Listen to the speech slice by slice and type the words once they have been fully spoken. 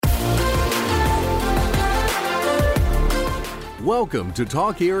Welcome to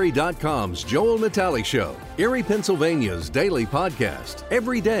TalkErie.com's Joel Natale Show, Erie, Pennsylvania's daily podcast.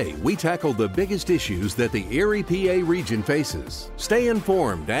 Every day, we tackle the biggest issues that the Erie, PA region faces. Stay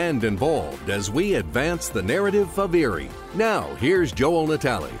informed and involved as we advance the narrative of Erie. Now, here's Joel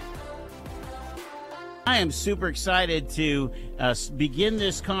Natale. I am super excited to begin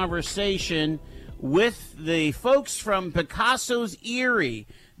this conversation with the folks from Picasso's Erie,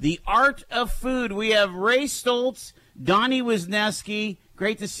 the art of food. We have Ray Stoltz, Donnie Wisniewski.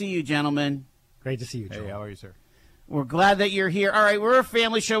 Great to see you, gentlemen. Great to see you, Joel. Hey, how are you, sir? We're glad that you're here. All right, we're a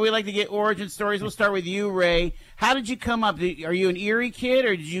family show. We like to get origin stories. We'll start with you, Ray. How did you come up? Are you an Erie kid,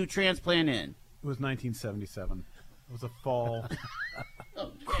 or did you transplant in? It was 1977. It was a fall,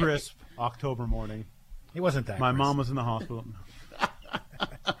 crisp October morning. It wasn't that. My mom was in the hospital.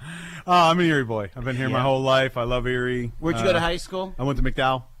 I'm an Erie boy. I've been here my whole life. I love Erie. Where'd you go to high school? I went to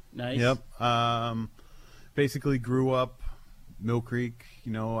McDowell. Nice. Yep. Basically grew up Mill Creek,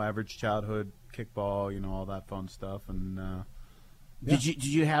 average childhood, kickball, all that fun stuff. And Did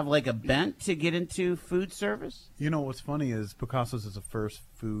you have like a bent to get into food service? What's funny is Picasso's is the first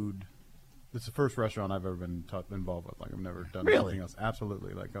food. It's the first restaurant I've ever been involved with. Like, I've never done anything else.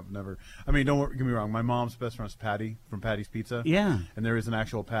 Absolutely. Like, I've never. I mean, don't get me wrong. My mom's best friend is Patty from Patty's Pizza. Yeah. And there is an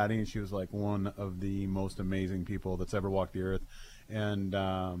actual Patty, and she was like one of the most amazing people that's ever walked the earth. And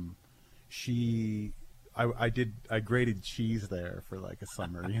I grated cheese there for like a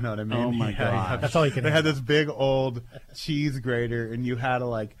summer. You know what I mean? Oh my God. That's all you can. They had this big old cheese grater, and you had to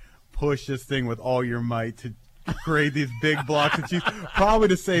like push this thing with all your might to grade these big blocks of cheese, probably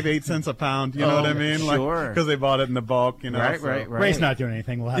to save 8 cents a pound. You know what I mean? Sure. Because they bought it in the bulk. Right. Ray's not doing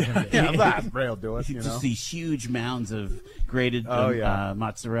anything. We'll have him. Yeah, that Ray will do it. Just these huge mounds of grated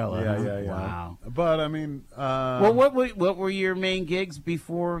mozzarella. Yeah. Wow. But I mean, Well, what were your main gigs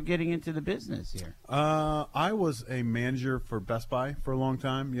before getting into the business here? I was a manager for Best Buy for a long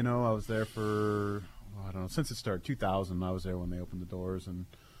time. I was there for I don't know, since it started 2000. I was there when they opened the doors, and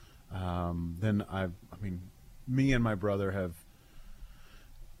then me and my brother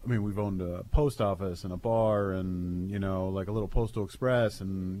we've owned a post office and a bar and, like a little postal express,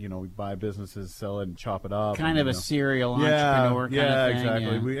 and, we buy businesses, sell it, and chop it up. Kind of a serial entrepreneur kind of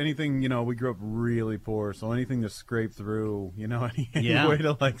thing. Exactly. We grew up really poor, so anything to scrape through, any way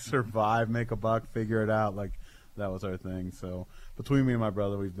to, like, survive, make a buck, figure it out, like, that was our thing. So between me and my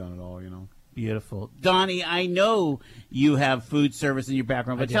brother, we've done it all, Beautiful. Donnie, I know you have food service in your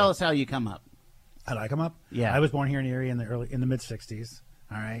background, but tell us how you come up. How did I come up? Yeah. I was born here in Erie in the mid '60s.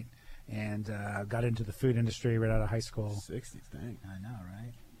 All right, and got into the food industry right out of high school. 60s, dang. I know,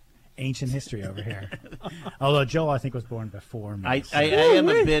 right? Ancient history over here. Although Joel, I think, was born before me. I am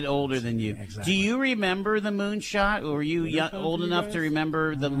a bit older than you. Exactly. Do you remember the moonshot? Or were you old enough to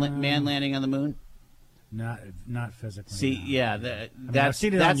remember the man landing on the moon? Not physically. See, no. yeah, I've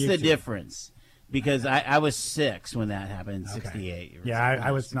seen it on that's the YouTube. difference. Because I was 6 when that happened in '68. Yeah,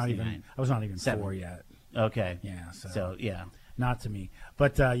 I was not even 7. 4 yet. Okay. Yeah. So yeah. Not to me,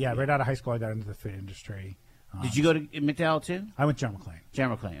 but right out of high school, I got into the food industry. Did you go to McDowell too? I went to John McClain.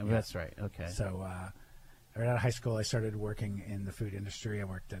 John McClain. Oh, that's right. Okay. So right out of high school, I started working in the food industry. I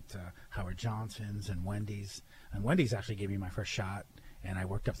worked at Howard Johnson's and Wendy's. And Wendy's actually gave me my first shot, and I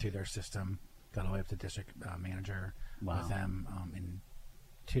worked up through their system, got all the way up to district manager with them in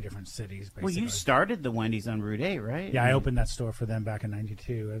 2 different cities. Basically. Well, you started the Wendy's on Route 8, right? Yeah, I opened that store for them back in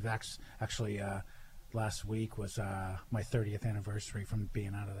 '92. It actually last week was my 30th anniversary from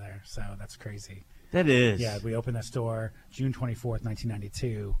being out of there, so that's crazy. That is. Yeah, we opened that store June 24th,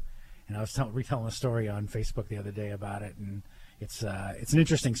 1992, and I was retelling a story on Facebook the other day about it, and it's an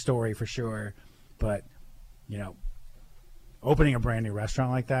interesting story for sure, but opening a brand new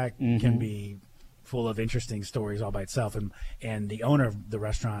restaurant like that can be full of interesting stories all by itself, and the owner of the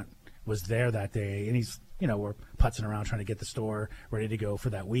restaurant was there that day, and he's we're putzing around trying to get the store ready to go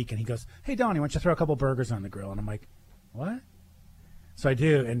for that week, and he goes, "Hey Donnie, why don't you throw a couple burgers on the grill?" And I'm like, "What?" So I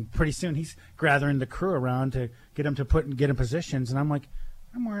do, and pretty soon he's gathering the crew around to get in positions, and I'm like,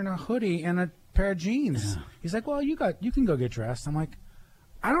 "I'm wearing a hoodie and a pair of jeans." Yeah. He's like, "Well, you can go get dressed." I'm like,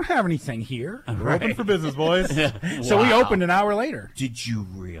 "I don't have anything here." We're open for business, boys. So we opened an hour later. Did you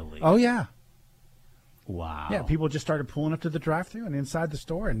really? Oh yeah. Wow. Yeah, people just started pulling up to the drive-thru and inside the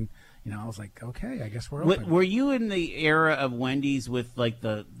store, and I was like, okay, I guess we're open. Were you in the era of Wendy's with like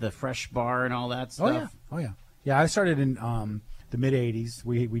the fresh bar and all that stuff? Oh yeah. Yeah, I started in the mid '80s.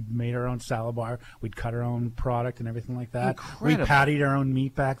 We made our own salad bar. We'd cut our own product and everything like that. Incredible. We pattied our own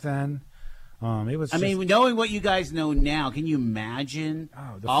meat back then. It was. Knowing what you guys know now, can you imagine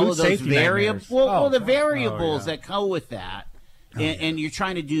the all food of those safety variables? nightmares. Well, the variables that go with that, and you're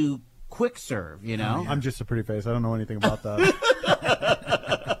trying to do quick serve, you know? I'm just a pretty face. I don't know anything about that.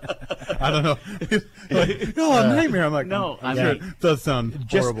 I don't know. Like, a nightmare. I'm like, No, I'm I sure mean, it does sound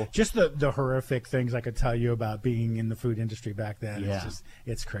horrible. Just the horrific things I could tell you about being in the food industry back then. Yeah.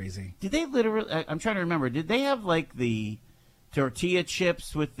 It's crazy. Did they literally, I'm trying to remember, did they have like the tortilla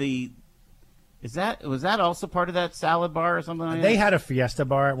chips with the, was that also part of that salad bar or something like that? They had a Fiesta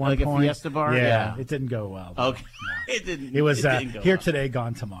bar at one Like a point. Fiesta bar? Yeah, Yeah. it didn't go well. though. Okay. It didn't. It was didn't go here well. today,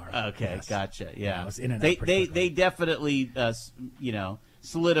 gone tomorrow. Okay, Yes. gotcha. Yeah, it was in and out they pretty quickly. they definitely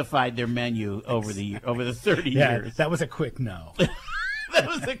solidified their menu over the 30 Yeah, years. that was a quick no. That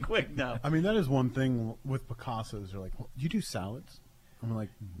was a quick no. I mean, that is one thing with Picasso's. They're like, well, you do salads? I'm like,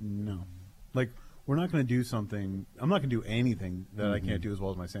 no. Like, we're not going to do something. I'm not going to do anything that I can't do as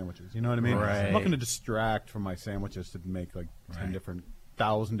well as my sandwiches. You know what I mean? Right. I'm not going to distract from my sandwiches to make like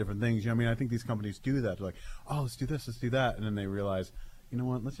 1,000 different things. You know what I mean? I think these companies do that. They're like, oh, let's do this, let's do that. And then they realize, you know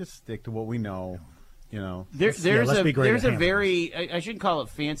what? Let's just stick to what we know. You know, There's let's be great there's at a hamburgers. very I shouldn't call it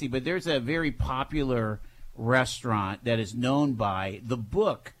fancy, but there's a very popular restaurant that is known by the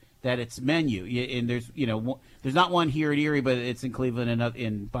book that its menu. And there's there's not one here at Erie, but it's in Cleveland and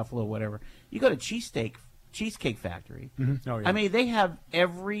in Buffalo, whatever. You go to Cheesecake Factory. Oh, yeah. I mean, they have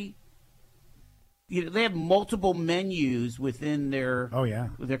they have multiple menus within their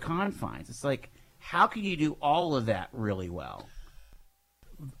their confines. It's like, how can you do all of that really well?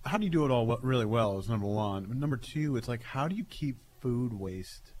 how do you do it all really well is number one. But number two, it's like, how do you keep food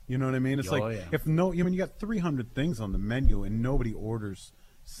waste? You know what I mean? It's if you got 300 things on the menu and nobody orders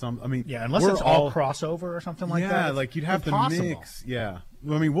some. I mean, Yeah, unless it's all crossover or something like that. Yeah, it's like you'd have impossible. to mix. Yeah,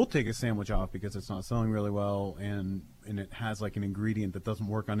 well, I mean, we'll take a sandwich off because it's not selling really well, and it has like an ingredient that doesn't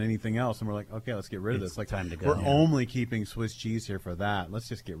work on anything else, and we're like, okay, let's get rid of this. Like, time to go. we're only keeping Swiss cheese here for that. Let's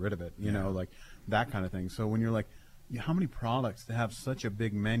just get rid of it. You know, like that kind of thing. So when you're like, how many products to have such a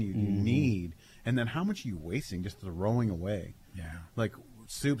big menu do you need, and then how much are you wasting just throwing away? Yeah. Like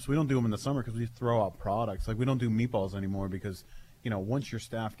soups, we don't do them in the summer because we throw out products. Like we don't do meatballs anymore because, you know, once your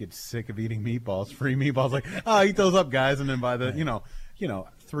staff gets sick of eating meatballs, free meatballs, like, oh, eat those up, guys. And then by the, you know,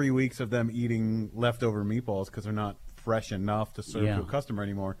 3 weeks of them eating leftover meatballs because they're not fresh enough to serve to a customer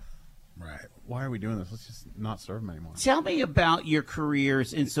anymore. Right. Why are we doing this? Let's just not serve them anymore. Tell me about your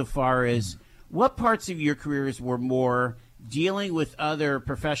careers insofar as what parts of your careers were more dealing with other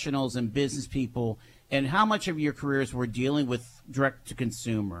professionals and business people, and how much of your careers were dealing with direct to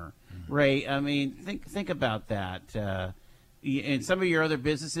consumer, right? I mean, think about that. In some of your other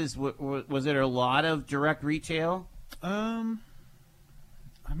businesses, was it a lot of direct retail? I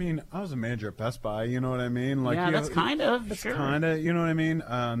mean, I was a manager at Best Buy, you know what I mean? Like, Yeah, you that's know, kind of, that's sure. kind of, you know what I mean?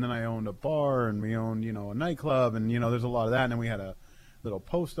 And then I owned a bar, and we owned, you know, a nightclub, and, you know, there's a lot of that. And then we had a little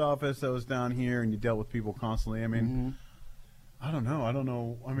post office that was down here, and you dealt with people constantly. I mean, I don't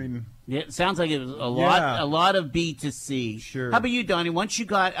know. I mean, Yeah, it sounds like it was a lot of B2C. Sure. How about you, Donnie? Once you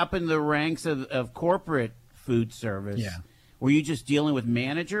got up in the ranks of corporate food service, were you just dealing with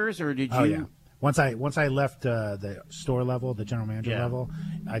managers, or did you? Oh yeah. Once I left the store level, the general manager level,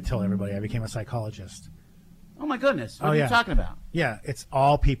 I tell everybody I became a psychologist. Oh my goodness! What are you talking about? Yeah, it's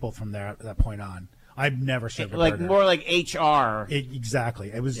all people from there at that point on. I've never served a Like burger. more like HR.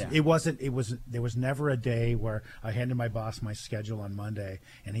 Exactly. It was. Yeah. It wasn't. It was. There was never a day where I handed my boss my schedule on Monday,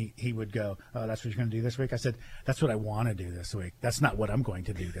 and he would go, "Oh, that's what you're going to do this week." I said, "That's what I want to do this week. That's not what I'm going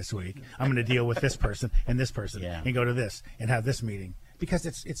to do this week. I'm going to deal with this person and this person, and go to this and have this meeting because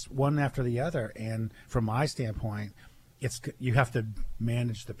it's one after the other." And from my standpoint, you have to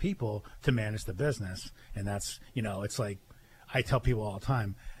manage the people to manage the business, and that's it's like I tell people all the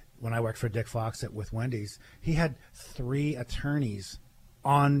time. When I worked for Dick Fox with Wendy's, he had 3 attorneys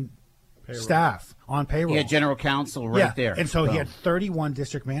on staff, on payroll. He had general counsel right there. And so he had 31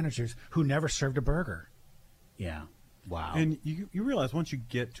 district managers who never served a burger. Yeah. Wow. and you realize once you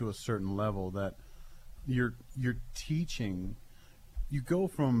get to a certain level that you're teaching, you go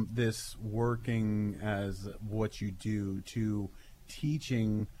from this working as what you do to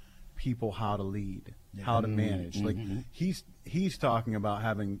teaching people how to lead, how to manage. Like he's talking about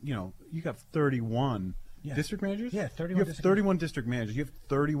having, you got 31 district managers. Yeah, 31 You have district 31 district managers. You have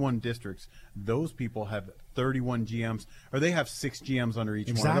 31 districts. Those people have 31 GMs, or they have 6 GMs under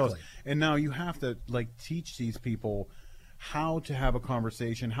each one of those. And now you have to teach these people how to have a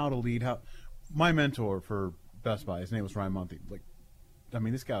conversation, how to lead. My mentor for Best Buy, his name was Ryan Monty.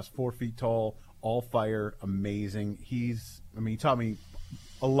 This guy's 4 feet tall, all fire, amazing. He taught me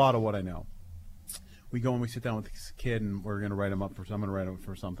a lot of what I know. We go and we sit down with this kid, and we're going to write him up for. I'm going to write him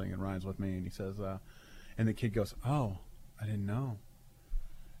for something, and Ryan's with me, and he says, and the kid goes, "Oh, I didn't know."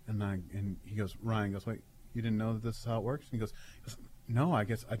 And he goes, Ryan goes, "Wait, you didn't know that this is how it works?" And he goes, no, I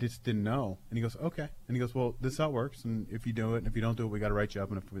guess I just didn't know. And he goes, okay. And he goes, well, this is how it works. And if you do it, and if you don't do it, we got to write you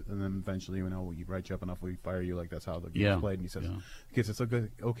up. And then eventually, we write you up enough, we fire you. Like, that's how the game's played. And he says, the kid says,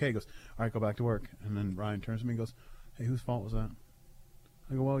 okay. He goes, all right, go back to work. And then Ryan turns to me and goes, hey, whose fault was that?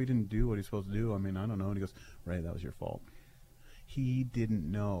 I go, well, he didn't do what he's supposed to do. I mean, I don't know. And he goes, Ray, that was your fault. He didn't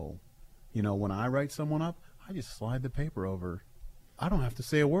know. When I write someone up, I just slide the paper over. I don't have to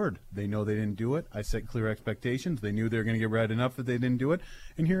say a word. They know they didn't do it. I set clear expectations. They knew they were going to get read enough that they didn't do it.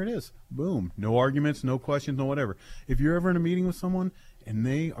 And here it is. Boom. No arguments, no questions, no whatever. If you're ever in a meeting with someone and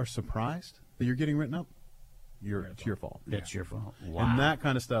they are surprised that you're getting written up, it's your fault. That's your fault. Wow. And that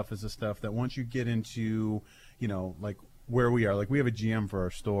kind of stuff is the stuff that once you get into, like where we are, like we have a GM for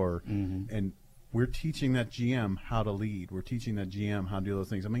our store, and we're teaching that GM how to lead. We're teaching that GM how to do those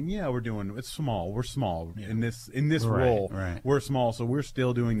things. I mean, it's small. We're small in this role. Right. We're small, so we're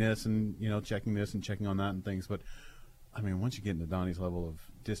still doing this and checking this and checking on that and things. But I mean, once you get into Donnie's level of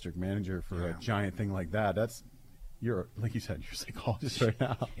district manager for a giant thing like that, you're like you said, you're a psychologist right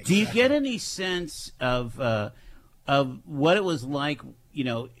now. Do you get any sense of what it was like,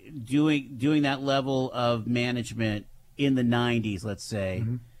 doing that level of management in the 90s, let's say?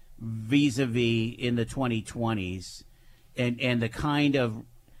 Vis-a-vis in the 2020s, and the kind of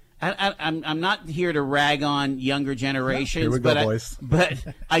I'm not here to rag on younger generations, here we go, boys. But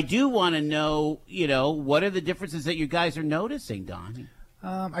I do want to know, what are the differences that you guys are noticing, Don?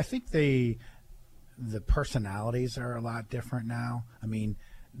 I think the personalities are a lot different now. I mean,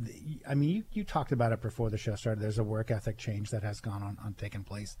 you talked about it before the show started. There's a work ethic change that has gone on taken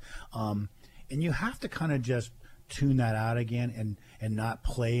place, and you have to kind of just tune that out again and not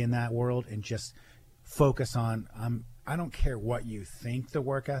play in that world and just focus on I don't care what you think the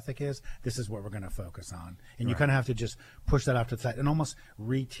work ethic is, this is what we're going to focus on. And you kind of have to just push that off to the side and almost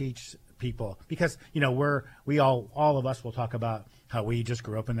reteach people, because all of us will talk about how we just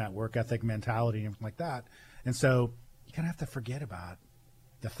grew up in that work ethic mentality and everything like that. And so you kind of have to forget about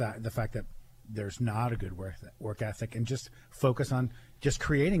the fact that there's not a good work ethic and just focus on just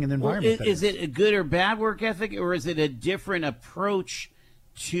creating an environment. Well, is it a good or bad work ethic, or is it a different approach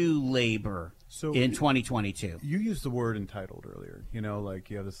to labor in 2022? You used the word entitled earlier. Like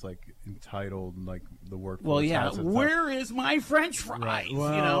you have this entitled, like the workforce. Well, yeah. Where is my French fries? Right.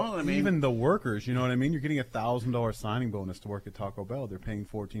 Well, even the workers. You know what I mean? You're getting $1,000 signing bonus to work at Taco Bell. They're paying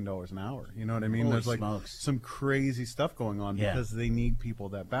 $14 an hour. You know what I mean? Holy There's smokes. some crazy stuff going on because they need people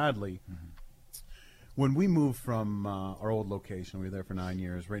that badly. When we moved from our old location, we were there for 9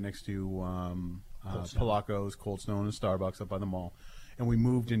 years, right next to Palaco's, Cold Stone, and Starbucks up by the mall, and we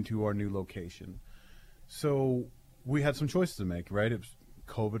moved into our new location. So we had some choices to make, right?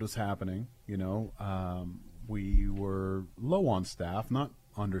 COVID was happening, we were low on staff, not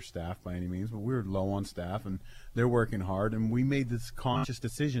understaffed by any means, but we were low on staff, and they're working hard, and we made this conscious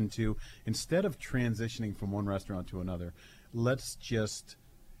decision to, instead of transitioning from one restaurant to another, let's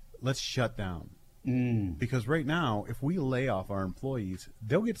shut down. Because right now, if we lay off our employees,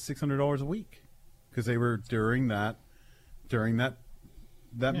 they'll get $600 a week because they were during that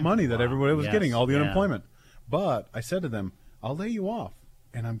money that everybody was getting, all the unemployment. But I said to them, I'll lay you off,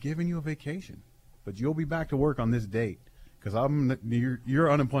 and I'm giving you a vacation, but you'll be back to work on this date because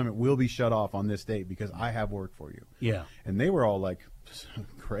your unemployment will be shut off on this date because I have work for you. Yeah. And they were all like,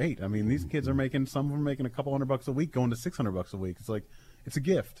 great. I mean, these kids are some of them are making a couple $100 a week, going to $600 a week. It's like, it's a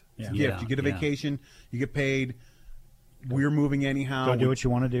gift. It's a gift. You get a vacation. You get paid. We're moving anyhow. Go do what you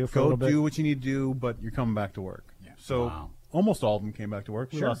want to do for a little bit. Go do what you need to do, but you're coming back to work. Yeah. So almost all of them came back to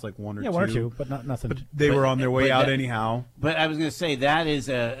work. We lost like one or two, but nothing. But they were on their way out anyhow. But I was going to say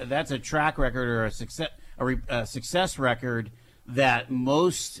that's a track record or a success record that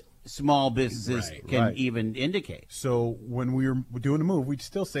most small businesses can even indicate. So when we were doing the move, we'd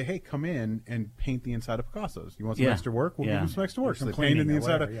still say, hey, come in and paint the inside of Picasso's. You want some extra work? We'll give you some extra work. So they painted the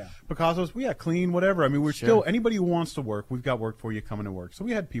inside of Picasso's. Clean, whatever. I mean, we're still, anybody who wants to work, we've got work for you, come in and work. So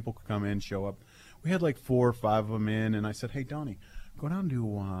we had people come in, show up. We had like 4 or 5 of them in, and I said, hey, Donnie, go down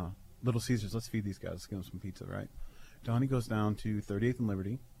to Little Caesars. Let's feed these guys. Let's give them some pizza, right? Donnie goes down to 38th and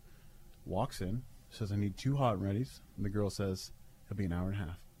Liberty, walks in, says, I need 2 hot and readies. And the girl says, it'll be an hour and a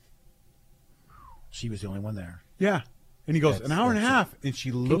half. She was the only one there. Yeah. And he goes, an hour and a half. And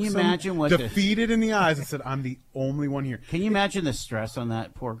she looks defeated in the eyes and said, I'm the only one here. Can you imagine the stress on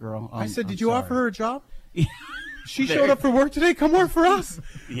that poor girl? I said, did you offer her a job? She showed up for work today. Come work for us.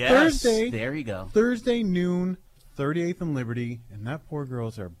 Yes. Thursday. There you go. Thursday noon, 38th and Liberty. And that poor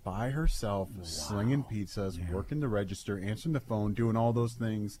girl's there by herself, slinging pizzas, working the register, answering the phone, doing all those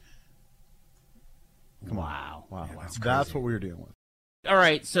things. Come on. Wow. That's what we were dealing with. All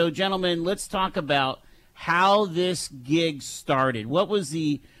right, so gentlemen, let's talk about how this gig started. What is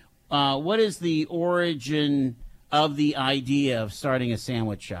the origin of the idea of starting a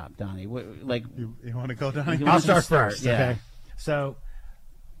sandwich shop, Donnie? You want to go, Donnie? I'll start first. Yeah. Okay. So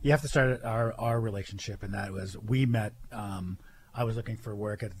you have to start our relationship, and that was we met. I was looking for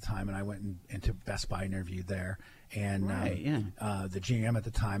work at the time, and I went into Best Buy, interviewed there, and the GM at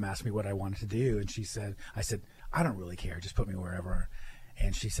the time asked me what I wanted to do, and I said, I don't really care, just put me wherever.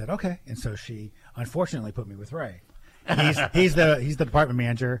 And she said, okay. And so she unfortunately put me with Ray. He's the department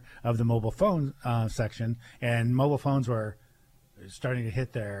manager of the mobile phone section, and mobile phones were starting to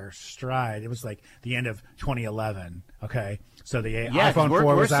hit their stride. It was like the end of 2011. Okay, so the iPhone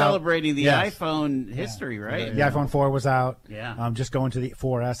 4 was out. We're celebrating the iPhone history, right? The iPhone 4 was out. Yeah. Just going to the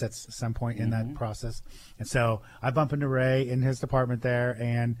 4S at some point in that process, and so I bump into Ray in his department there,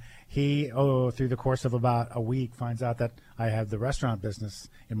 and he, through the course of about a week, finds out that I have the restaurant business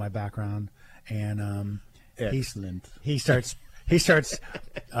in my background, and excellent. He starts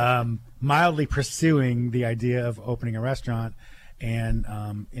mildly pursuing the idea of opening a restaurant, and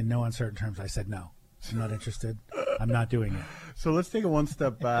in no uncertain terms, I said no. I'm not interested. I'm not doing it. So let's take it one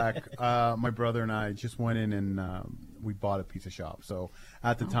step back. My brother and I just went in and we bought a pizza shop. So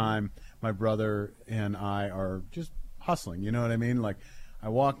at the time, my brother and I are just hustling. You know what I mean? Like, I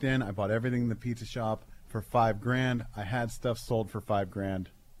walked in, I bought everything in the pizza shop for $5,000. I had stuff sold for $5,000.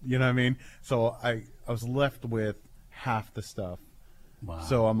 You know what I mean? So I was left with half the stuff. Wow.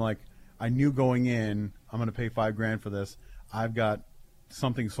 So I'm like, I knew going in, I'm going to pay $5,000 for this. I've got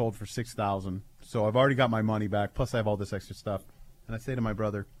something sold for $6,000. So I've already got my money back. Plus I have all this extra stuff. And I say to my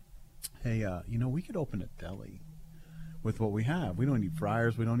brother, hey, we could open a deli with what we have. We don't need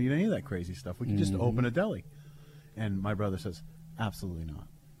fryers. We don't need any of that crazy stuff. We can just open a deli. And my brother says, absolutely not.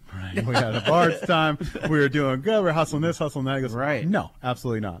 Right. We had a bar at the time. We were doing good. We're hustling this, hustling that. He goes, right. No,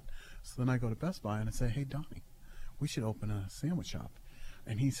 absolutely not. So then I go to Best Buy and I say, hey, Donnie, we should open a sandwich shop.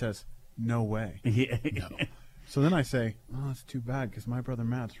 And he says, no way. No. So then I say, oh, that's too bad because my brother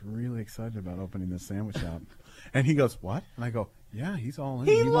Matt's really excited about opening this sandwich shop. And he goes, what? And I go, yeah, he's all in.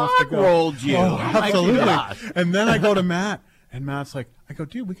 He wants to go. rolled you. Oh, absolutely. My And then I go to Matt, and Matt's like, I go,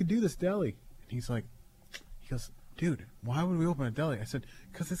 dude, we could do this deli. And he goes, dude, why would we open a deli? I said,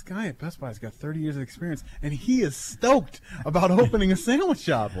 because this guy at Best Buy's got 30 years of experience, and he is stoked about opening a sandwich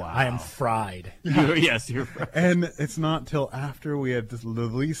shop. Wow. I am fried. Yes, you're fried. And it's not till after we had the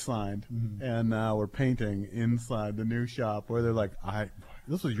lease signed, and now we're painting inside the new shop where they're like,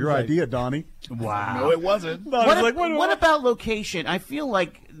 this was your idea, Donnie. Wow. No, it wasn't. What about location? I feel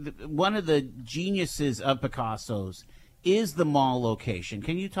like one of the geniuses of Picasso's is the mall location.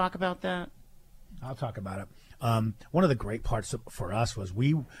 Can you talk about that? I'll talk about it. One of the great parts for us was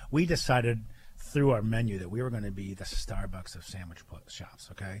we decided through our menu that we were going to be the Starbucks of sandwich shops.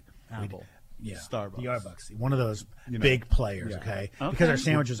 Okay, Apple, Starbucks, the Starbucks, one of those big players. Yeah. Okay, because our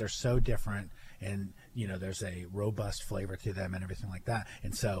sandwiches are so different, and there's a robust flavor to them and everything like that.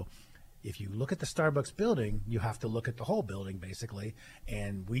 And so, if you look at the Starbucks building, you have to look at the whole building basically.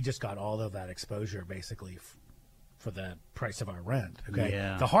 And we just got all of that exposure basically for the price of our rent. Okay.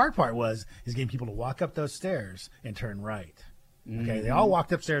 Yeah. The hard part is getting people to walk up those stairs and turn right. Okay. They all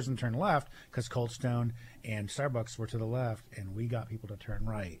walked upstairs and turned left because Cold Stone and Starbucks were to the left, and we got people to turn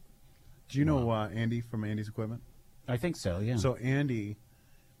right. Do you know Andy from Andy's Equipment? I think so, yeah. So Andy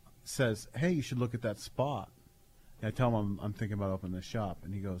says, hey, you should look at that spot. And I tell him I'm thinking about opening this shop.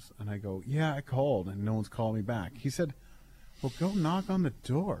 And he goes, and I go, yeah, I called, and no one's called me back. He said, well, go knock on the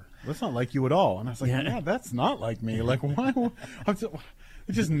door. That's not like you at all. And I was like, yeah, that's not like me. Like, why? I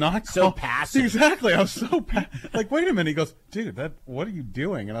just knocked. So passive. Exactly. I was so like, wait a minute. He goes, dude, what are you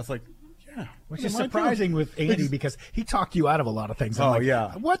doing? And I was like, yeah. Which is surprising with Andy because he talked you out of a lot of things. I'm like,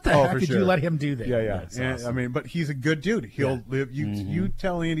 yeah. What the heck did you let him do that? Yeah. Awesome. I mean, but he's a good dude. He'll you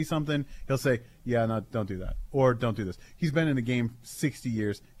tell Andy something, he'll say, yeah, no, don't do that, or don't do this. He's been in the game 60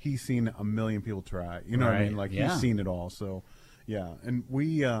 years. He's seen a million people try. You know what I mean? Like he's seen it all. So, yeah. And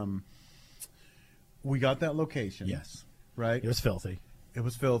we got that location. Yes. Right. It was filthy. It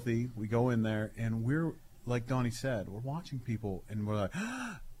was filthy. We go in there, and we're like Donnie said, we're watching people, and we're like,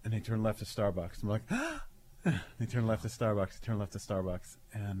 and they turn left to Starbucks. I'm like, they turn left to Starbucks. They turn left to Starbucks,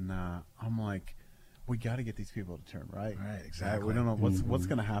 and I'm like, we got to get these people to turn right. Right, exactly. We don't know what's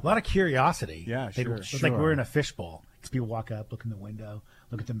going to happen. A lot of curiosity. Yeah, sure. It's like we're in a fishbowl. Because people walk up, look in the window,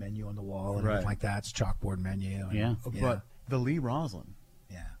 look at the menu on the wall, and everything like that. It's chalkboard menu. And, But the Lee Roslin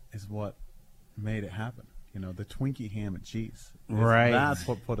is what made it happen. The Twinkie ham and cheese. Right. That's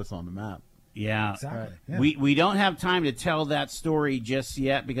what put us on the map. Yeah. Exactly. Yeah. We don't have time to tell that story just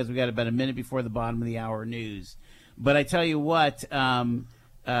yet because we got about a minute before the bottom of the hour news. But I tell you what,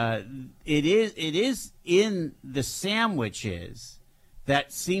 it is in the sandwiches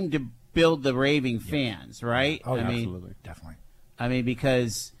that seem to build the raving fans, right? Oh, yeah, Absolutely. Definitely. I mean,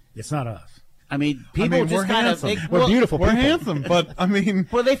 because It's not us. people we're just kind of handsome. We're beautiful We're people. handsome, but I mean,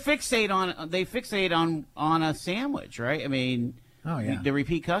 Well, they fixate on a sandwich, right? I mean, Oh, yeah. the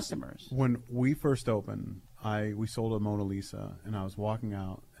repeat customers. when we first opened, we sold a Mona Lisa, and I was walking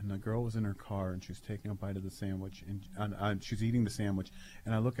out, and the girl was in her car, and she was taking a bite of the sandwich, and she's eating the sandwich,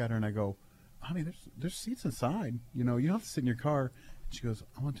 and I look at her and I go, "Honey, there's seats inside. You know, you don't have to sit in your car." And she goes,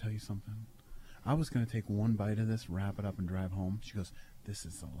 "I want to tell you something. I was going to take one bite of this, wrap it up, and drive home." She goes, "This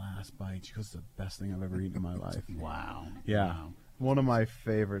is the last bite." She goes, "It's the best thing I've ever eaten in my life." Wow. Yeah, Wow. one of my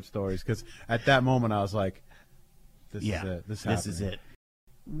favorite stories, because at that moment I was like, "This Yeah. is it. This is happening." it.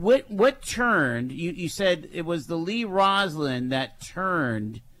 What turned? You said it was the Lee Roslin that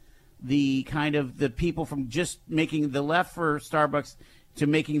turned the kind of the people from just making the left for Starbucks to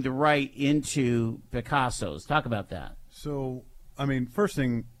making the right into Picasso's. Talk about that. So, I mean, first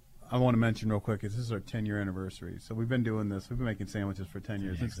thing I want to mention real quick is this is our 10-year anniversary. So we've been doing this. We've been making sandwiches for 10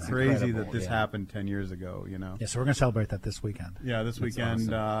 years. It's Exactly. crazy Incredible, that this yeah. happened 10 years ago, you know? Yeah, so we're going to celebrate that this weekend. Yeah, this weekend,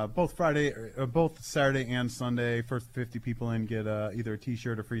 both Saturday and Sunday, first 50 people in get either a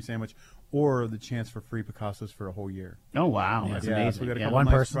T-shirt or free sandwich or the chance for free Picasso's for a whole year. Oh wow, that's Yeah, amazing. so we got a Yeah. couple One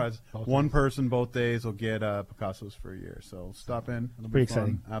nice person, surprises. both One days. person both days will get Picasso's for a year. So stop in. It'll be Pretty fun.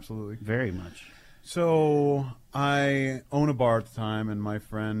 exciting. Absolutely. Very much. So I own a bar at the time, and my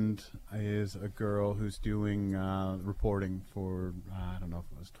friend is a girl who's doing reporting for, I don't know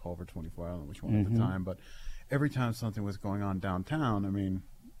if it was 12 or 24, I don't know which one at the time, but every time something was going on downtown, I mean,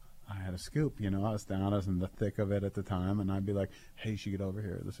 I had a scoop, you know, I was in the thick of it at the time, and I'd be like, "Hey, you should get over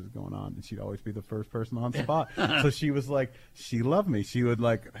here, this is going on," and she'd always be the first person on spot. So she was like, she loved me. She would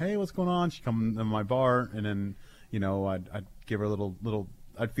like, "Hey, what's going on?" She'd come to my bar, and then, you know, I'd give her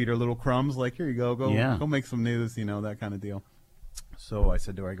I'd feed her little crumbs, like, "Here you go, go make some news," you know, that kind of deal. So I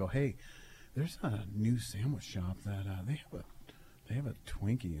said to her, I go, "Hey, there's a new sandwich shop that they have a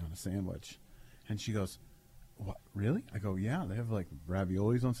Twinkie on a sandwich," and she goes, "What, really?" I go, "Yeah, they have like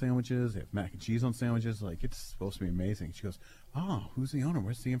raviolis on sandwiches, they have mac and cheese on sandwiches, like it's supposed to be amazing." She goes, "Oh, who's the owner?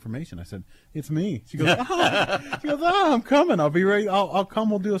 Where's the information?" I said, "It's me." She goes, "Oh, I'm coming. I'll be ready. I'll come.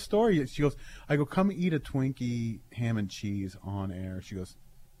 We'll do a story." She goes, I go, "Come eat a Twinkie ham and cheese on air." She goes,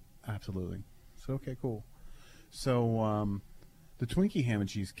 "Absolutely." So, okay, cool. So the Twinkie ham and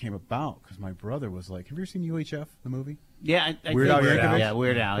cheese came about because my brother was like, "Have you ever seen UHF, the movie?" Yeah, I Weird think Al Yankovic? Yeah,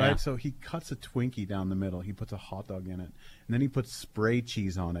 Weird Al. Right, Yeah. so he cuts a Twinkie down the middle. He puts a hot dog in it, and then he puts spray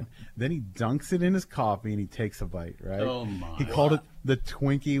cheese on it. Then he dunks it in his coffee, and he takes a bite. Right? Oh, my. He called it the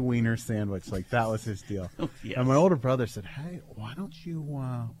Twinkie Wiener Sandwich. Like that was his deal. Yes. And my older brother said, "Hey, why don't you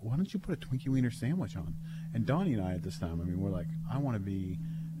put a Twinkie Wiener Sandwich on?" And Donnie and I at this time, I mean, we're like, "I want to be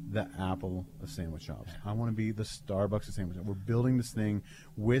the Apple of sandwich shops. I want to be the Starbucks of sandwich shops. We're building this thing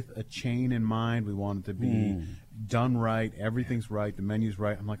with a chain in mind. We want it to be done right. Everything's right. The menu's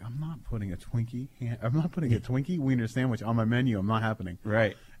right." I'm like, I'm not putting a Twinkie Wiener Sandwich on my menu. I'm not happening.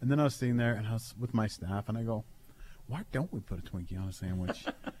 Right. And then I was sitting there, and I was with my staff, and I go, "Why don't we put a Twinkie on a sandwich?"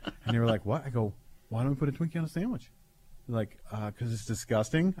 And they were like, "What?" I go, "Why don't we put a Twinkie on a sandwich?" They're like, "'Cause it's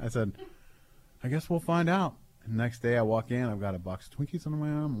disgusting." I said, "I guess we'll find out." And the next day I walk in, I've got a box of Twinkies under my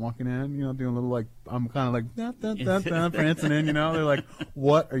arm. I'm walking in, you know, doing a little like, I'm kind of like, prancing in, you know. They're like,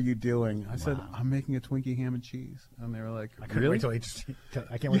 "What are you doing?" I said, "I'm making a Twinkie ham and cheese." And they were like, I couldn't "Really?" wait till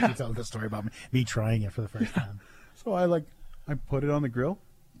I can't wait to tell the story about me trying it for the first time. So I put it on the grill,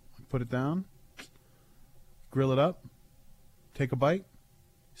 put it down, grill it up, take a bite,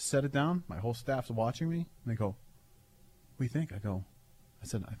 set it down. My whole staff's watching me. And they go, "What do you think?" I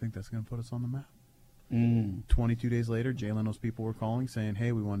said, "I think that's going to put us on the map." 22 days later, Jay Leno's people were calling saying,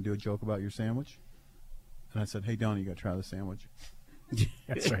 "Hey, we want to do a joke about your sandwich." And I said, "Hey, Donnie, you got to try the sandwich."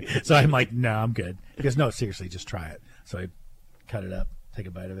 That's right. So I'm like, "No, I'm good." He goes, "No, seriously, just try it." So I cut it up, take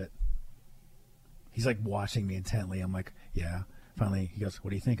a bite of it. He's like watching me intently. I'm like, "Yeah." Finally, he goes, "What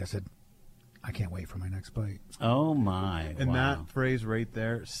do you think?" I said, "I can't wait for my next bite." Oh my! And wow. that phrase right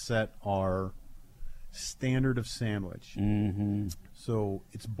there set our standard of sandwich. Mm-hmm. So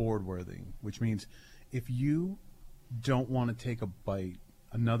it's board worthy, which means if you don't want to take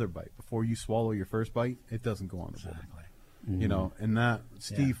another bite before you swallow your first bite, it doesn't go on the board. Exactly. You know, and that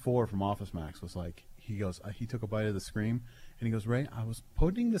Steve Four from Office Max was like, he took a bite of the Scream, and he goes, "Ray, I was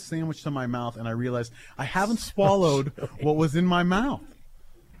putting the sandwich to my mouth, and I realized I haven't swallowed what was in my mouth."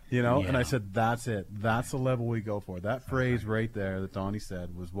 You know, and I said, "That's it. That's the level we go for." That phrase right there that Donnie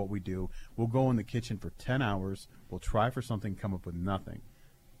said was what we do. We'll go in the kitchen for 10 hours. We'll try for something, come up with nothing.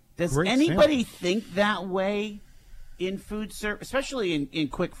 Does Great anybody sandwich. think that way in food service, especially in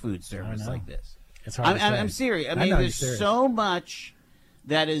quick food service like this? It's hard to say. I'm serious. I mean, there's so much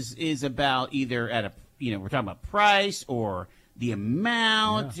that is about either at a, we're talking about price or the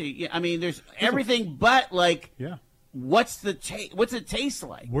amount. Yeah. I mean, there's everything but like, what's it taste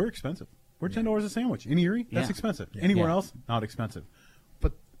like? We're expensive. We're $10 a sandwich in Erie. That's expensive. Anywhere else, not expensive.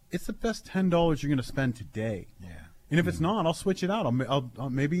 But it's the best $10 you're going to spend today. Yeah. And if it's not, I'll switch it out. I'll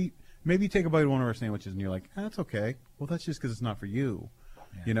maybe take a bite of one of our sandwiches, and you're like, that's okay. Well, that's just because it's not for you,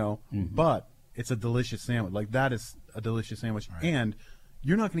 But it's a delicious sandwich. Like, that is a delicious sandwich, and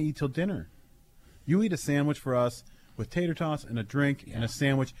you're not going to eat till dinner. You eat a sandwich for us with tater tots and a drink and a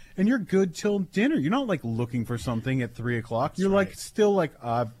sandwich, and you're good till dinner. You're not like looking for something at 3 o'clock. You're like still like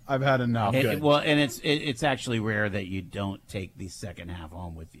I've had enough. And it's actually rare that you don't take the second half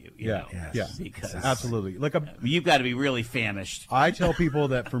home with you. You know, because absolutely. Like you've got to be really famished. I tell people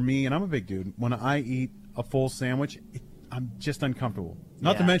that for me, and I'm a big dude, when I eat a full sandwich, I'm just uncomfortable.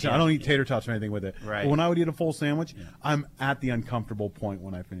 Not to mention, I don't eat tater tots or anything with it. Right. But when I would eat a full sandwich, I'm at the uncomfortable point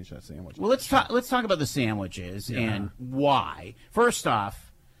when I finish that sandwich. Well, let's talk about the sandwiches and why. First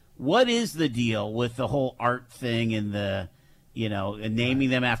off, what is the deal with the whole art thing and the, and naming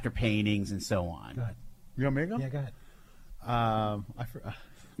them after paintings and so on? Go ahead. You want me to go? Yeah, go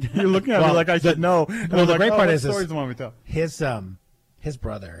ahead. You're looking at me like I should know. Well, the great part is his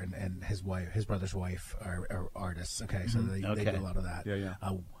brother and his brother's wife are artists. Okay, so they do a lot of that. Yeah.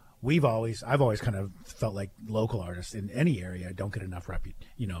 I've always kind of felt like local artists in any area don't get enough rep.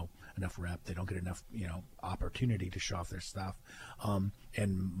 They don't get enough opportunity to show off their stuff.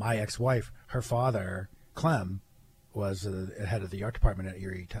 And my ex-wife, her father Clem, was head of the art department at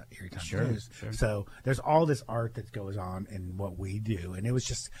Erie Times News. Sure. So there's all this art that goes on in what we do, and it was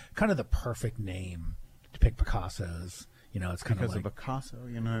just kind of the perfect name to pick Picasso's. It's kind because of of Picasso,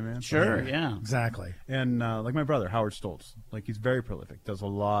 you know what I mean? Sure, yeah. Exactly. And like my brother, Howard Stoltz, like he's very prolific, does a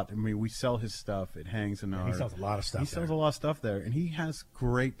lot. I mean, we sell his stuff. It hangs in our... He sells a lot of stuff. He sells a lot of stuff there, and he has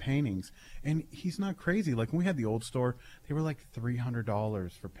great paintings. And he's not crazy. Like when we had the old store, they were like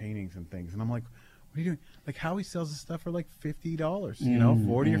 $300 for paintings and things. And I'm like, what are you doing? Like Howie sells his stuff for like $50, $40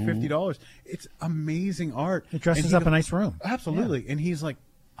 or $50. It's amazing art. It dresses up a nice room. Absolutely. Yeah. And he's like,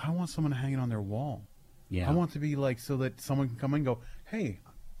 I want someone to hang it on their wall. Yeah. I want it to be like so that someone can come in and go, hey,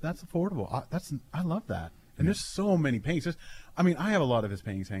 that's affordable. I love that. And there's so many paintings. I have a lot of his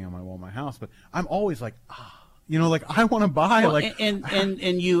paintings hanging on my wall in my house, but I'm always like, like I want to buy. Well,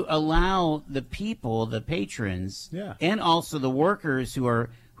 and you allow the people, the patrons, and also the workers who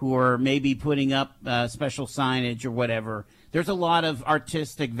are maybe putting up special signage or whatever. There's a lot of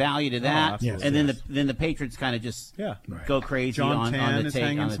artistic value to that, and then the patrons kind of just go crazy. John Tan on the is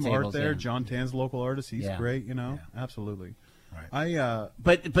hanging some tables, art there. John Tan's local artist. He's great, absolutely. Right.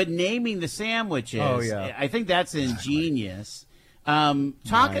 But naming the sandwiches, I think that's ingenious.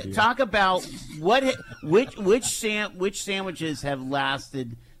 Talk about which sandwiches have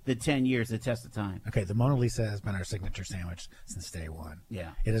lasted the 10 years, the test of time. Okay, the Mona Lisa has been our signature sandwich since day one.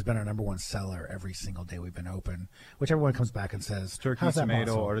 Yeah. It has been our #1 seller every single day we've been open, which everyone comes back and says, turkey,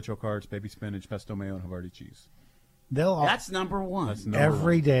 tomato, artichoke hearts, baby spinach, pesto mayo, and Havarti cheese. That's #1. That's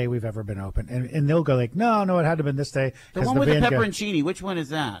every day we've ever been open. And they'll go like, no, it had to have been this day. The one with the pepperoncini, which one is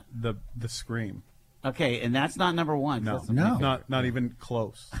that? The Scream. Okay, and that's not #1. No, not even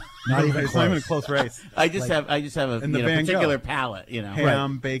close. Not even it's close. Not even a close race. I just have a particular palate,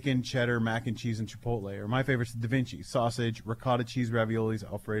 Ham, bacon, cheddar, mac and cheese, and chipotle. Or my favorite's Da Vinci sausage, ricotta cheese raviolis,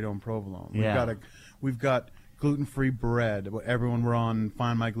 Alfredo, and provolone. We've got gluten-free bread. Everyone, we're on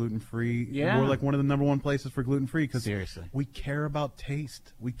Find My Gluten-Free. Yeah. We're like one of the #1 places for gluten-free because seriously, we care about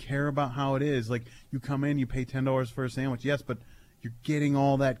taste. We care about how it is. Like you come in, you pay $10 for a sandwich. Yes, but you're getting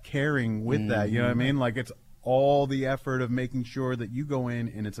all that caring with that. You know what I mean? Like it's all the effort of making sure that you go in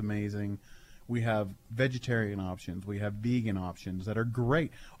and it's amazing. We have vegetarian options. We have vegan options that are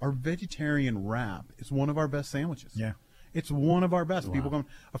great. Our vegetarian wrap is one of our best sandwiches. Yeah. It's one of our best. Wow. People come.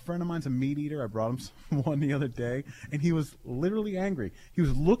 A friend of mine's a meat eater. I brought him one the other day, and he was literally angry. He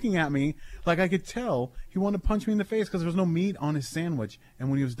was looking at me like I could tell he wanted to punch me in the face because there was no meat on his sandwich. And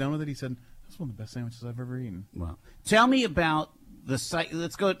when he was done with it, he said, "That's one of the best sandwiches I've ever eaten." Well, tell me about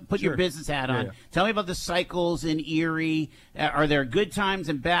let's go put your business hat on. Yeah. Tell me about the cycles in Erie. Are there good times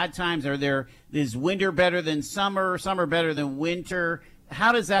and bad times? Is winter better than summer? Summer better than winter?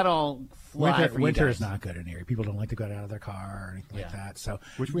 How does that all fly for you winter guys? is not good in Erie. People don't like to go out of their car or anything like that. So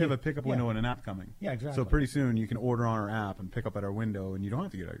which we have a pickup window and an app coming. Yeah, exactly. So pretty soon you can order on our app and pick up at our window, and you don't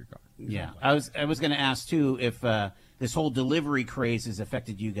have to get out of your car. Yeah, I was going to ask too if this whole delivery craze has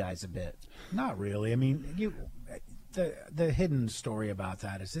affected you guys a bit. Not really. I mean, the hidden story about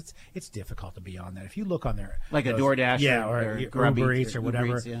that is it's difficult to be on that. If you look on there, like a DoorDash, or Uber Eats or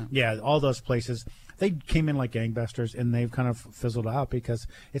whatever, all those places, they came in like gangbusters, and they've kind of fizzled out because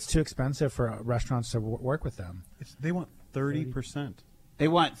it's too expensive for restaurants to work with them. They want 30%. They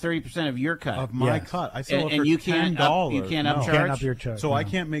want 30% of your cut. Of my cut. I sell it for you $10. You can't No. upcharge? You can't up your charge. So no. I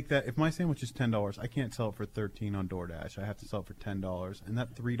can't make that. If my sandwich is $10, I can't sell it for $13 on DoorDash. I have to sell it for $10, and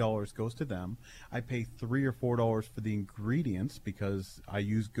that $3 goes to them. I pay $3 or $4 for the ingredients because I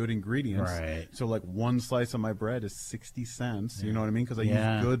use good ingredients. Right. So like one slice of my bread is 60 cents. You know what I mean? Because I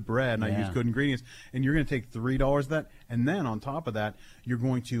use good bread and I use good ingredients. And you're going to take $3 of that, and then on top of that, you're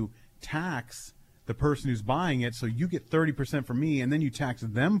going to tax the person who's buying it, so you get 30% from me, and then you tax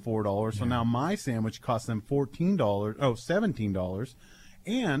them $4. So now my sandwich costs them $17,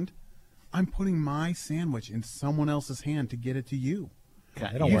 and I'm putting my sandwich in someone else's hand to get it to you.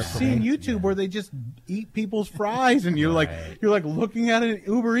 They don't You've work for seen me. YouTube where they just eat people's fries, and you're like looking at an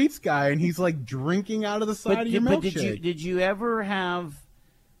Uber Eats guy, and he's like drinking out of the side of your milkshake. But did you ever have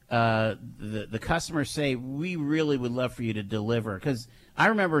the customer say, "We really would love for you to deliver"? Because I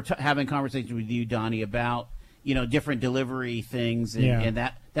remember having conversations with you, Donnie, about different delivery things, and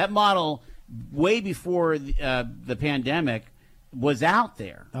that model way before the pandemic was out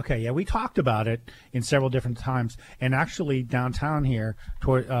there. Okay, yeah, we talked about it in several different times, and actually downtown here,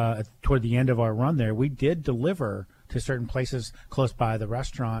 toward the end of our run there, we did deliver to certain places close by the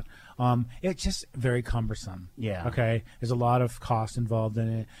restaurant. It's just very cumbersome. Yeah. Okay, there's a lot of cost involved in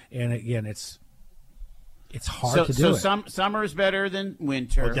it, and again, it's hard to do. So summer is better than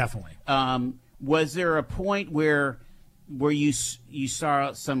winter. Oh, definitely. Was there a point where you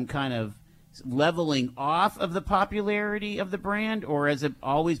saw some kind of leveling off of the popularity of the brand, or has it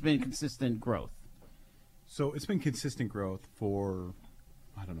always been consistent growth? So it's been consistent growth for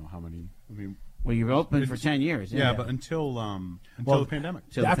I don't know how many. I mean, well, you've opened for 10 years. Yeah, but until the pandemic.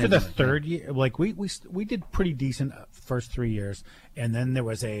 After the third year, like we did pretty decent first 3 years, and then there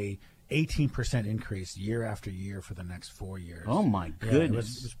was a 18% increase year after year for the next 4 years. Oh my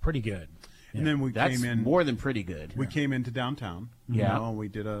goodness, it was pretty good. And then we That's came in more than pretty good. We came into downtown. Yeah. And we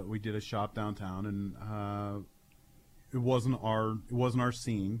did a shop downtown, and it wasn't our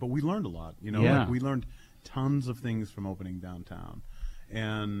scene, but we learned a lot. Like we learned tons of things from opening downtown,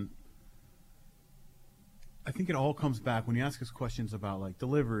 and I think it all comes back when you ask us questions about like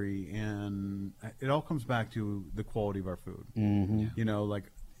delivery, and it all comes back to the quality of our food. Mm-hmm.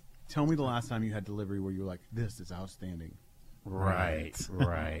 Like tell me the last time you had delivery where you're like, this is outstanding. Right.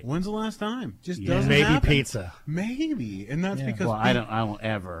 When's the last time? Just Yeah. doesn't Maybe happen. pizza. Maybe, and that's because Well, I won't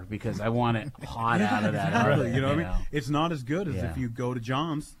ever, because I want it hot out of that exactly. oven. You know what I mean? It's not as good as if you go to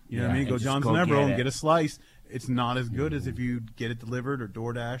John's. You know what I mean? and Go just John's go and Ebro get and it. get a slice. It's not as good as if you get it delivered or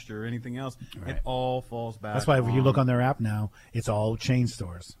DoorDashed or anything else. Right. It all falls back. That's why if you look on their app now, it's all chain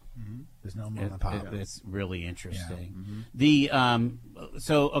stores. There's no mom and pop. It's really interesting. Yeah. The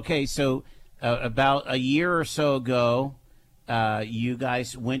so about a year or so ago, you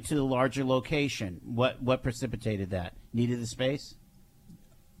guys went to the larger location. What precipitated that? Needed the space?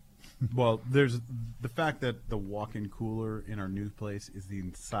 Well, there's the fact that the walk-in cooler in our new place is the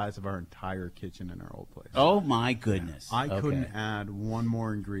size of our entire kitchen in our old place. Oh my goodness! I couldn't add one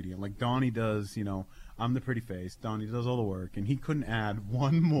more ingredient. Like Donnie does, I'm the pretty face. Donnie does all the work, and he couldn't add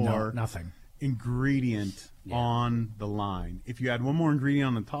one more nothing. ingredient on the line. If you add one more ingredient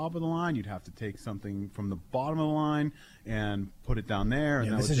on the top of the line, you'd have to take something from the bottom of the line and put it down there.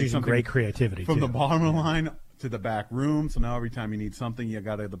 And that This would is take using something great creativity from too. the bottom of the line to the back room. So now every time you need something, you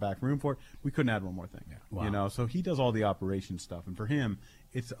got to the back room for it. We couldn't add one more thing. Wow. So he does all the operation stuff, and for him,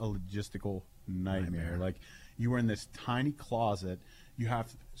 it's a logistical nightmare. Like you were in this tiny closet. You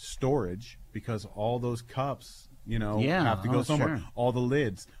have storage because all those cups, have to go somewhere. Sure. All the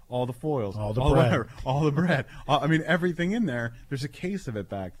lids, all the foils, All the bread. all the bread. I mean, everything in there. There's a case of it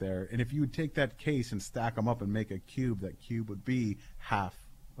back there, and if you would take that case and stack them up and make a cube, that cube would be half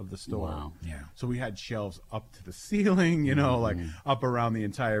of the store. Wow. Yeah. So we had shelves up to the ceiling, like up around the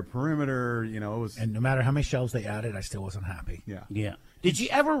entire perimeter. It was. And no matter how many shelves they added, I still wasn't happy. Yeah. Yeah. Did you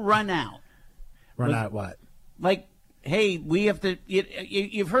ever run out? Run out what? Like, hey, we have to.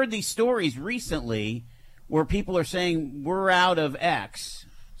 You've heard these stories recently where people are saying we're out of X.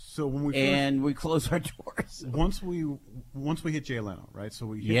 So when we and we close our doors. Once we hit Jay Leno, right? So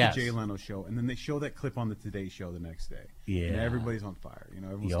we hit the Jay Leno show, and then they show that clip on the Today Show the next day. Yeah, and everybody's on fire.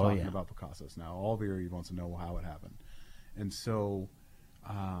 Everyone's talking about Picasso's now. All of Erie wants to know how it happened, and so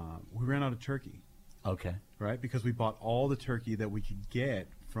we ran out of turkey. Okay, right? Because we bought all the turkey that we could get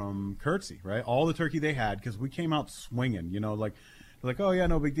from Curtsy, right? All the turkey they had, because we came out swinging. Like, oh yeah,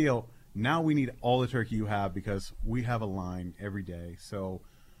 no big deal. Now we need all the turkey you have because we have a line every day. So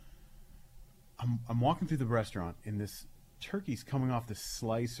I'm walking through the restaurant, and this turkey's coming off this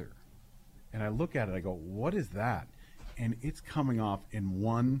slicer. And I look at it, I go, what is that? And it's coming off in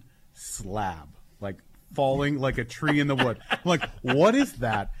one slab, like falling like a tree in the wood. I'm like, what is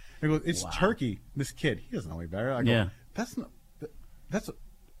that? I go, it's turkey. This kid, he doesn't know any better. I go, that's not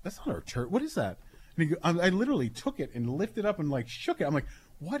our turkey. What is that? And he go, I literally took it and lifted up and like shook it. I'm like,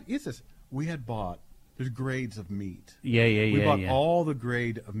 what is this? We had bought, there's grades of meat. We bought all the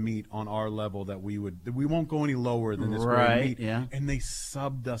grade of meat on our level that we won't go any lower than this grade of meat. Yeah. And they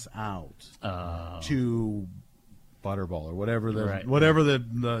subbed us out to Butterball or whatever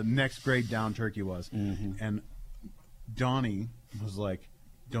the next grade down turkey was. And Donnie was like,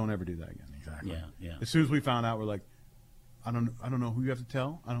 don't ever do that again. Exactly. Yeah. As soon as we found out, we're like, I don't know who you have to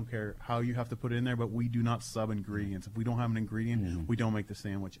tell. I don't care how you have to put it in there, but we do not sub ingredients. If we don't have an ingredient, we don't make the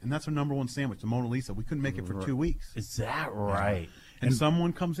sandwich. And that's our number one sandwich, the Mona Lisa. We couldn't make it for 2 weeks. Is that right? And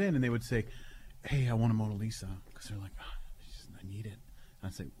someone comes in and they would say, hey, I want a Mona Lisa. Because they're like, I need it. And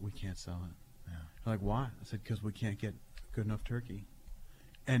I'd say, we can't sell it. They're like, why? I said, because we can't get good enough turkey.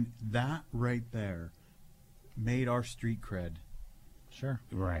 And that right there made our street cred. Sure.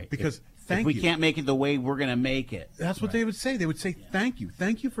 Right. Because if we can't make it the way we're going to make it. That's what they would say. They would say, thank you.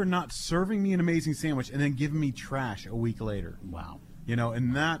 Thank you for not serving me an amazing sandwich and then giving me trash a week later. Wow. You know,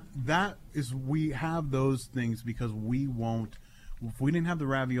 and that is, we have those things because we won't, if we didn't have the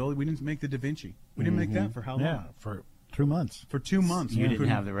ravioli, we didn't make the Da Vinci. We didn't make that for how long? Yeah, for 2 months. For 2 months. You didn't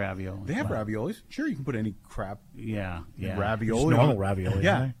have the ravioli. They have raviolis. Sure, you can put any crap. Yeah. Ravioli. Just normal ravioli.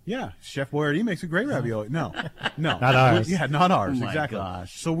 Yeah. Chef Boyardee makes a great ravioli. No. Not ours. Not ours. Oh my exactly.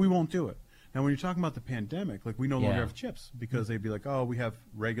 gosh. So we won't do it. Now, when you're talking about the pandemic, like we no longer have chips because they'd be like, oh, we have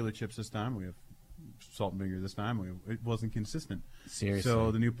regular chips this time. We have salt and vinegar this time. It wasn't consistent. Seriously.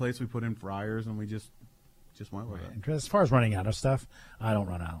 So the new place we put in fryers and we just went with it. As far as running out of stuff, I don't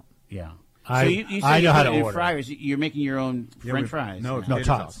run out. Yeah. I so you know you how put to it in order. fryers. You're making your own French fries. No, No, tater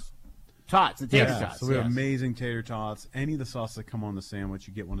tots. Tots, the tater Yeah, tots. so we have yes. amazing tater tots. Any of the sauce that come on the sandwich,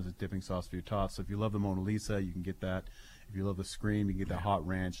 you get one as a dipping sauce for your tots. So if you love the Mona Lisa, you can get that. If you love the Scream, you can get that hot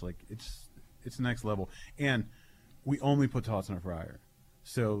ranch. Like it's next level. And we only put tots in our fryer.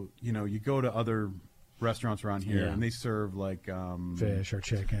 So, you know, you go to other restaurants around here and they serve like Fish or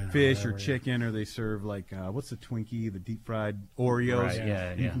chicken. or chicken, or they serve like what's the Twinkie, the deep fried Oreos. Right,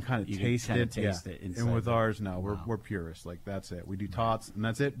 yeah, you yeah. can kind of You can taste kinda it. taste it inside and with there. ours, no, we're purists. Like that's it. We do tots, and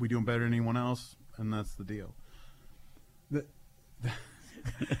that's it. We do them better than anyone else, and that's the deal.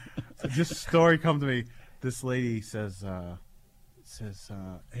 Just a story come to me. This lady says,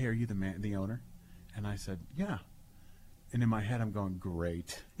 "Hey, are you the owner?" And I said, "Yeah." And in my head, I'm going,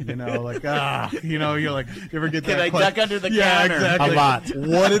 great. You know, like, you know, you're like, you ever get that Can I question? duck under the yeah, counter? exactly. A lot.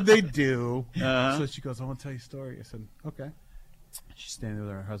 What did they do? Uh-huh. So she goes, I want to tell you a story. I said, okay. She's standing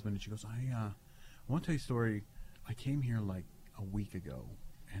there with her husband, and she goes, I want to tell you a story. I came here like a week ago,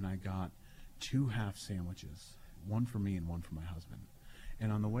 and I got 2 half sandwiches, one for me and one for my husband.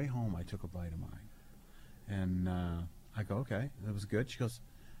 And on the way home, I took a bite of mine. And I go, okay, that was good. She goes,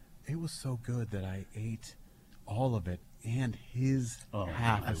 it was so good that I ate all of it and his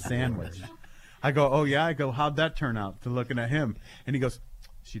half a sandwich. I go, oh yeah? I go, how'd that turn out? To looking at him. And he goes,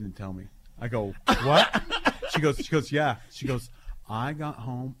 she didn't tell me. I go, what? She goes, yeah. She goes, I got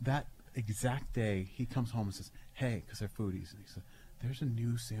home that exact day. He comes home and says, hey, because they're foodies. And he said, there's a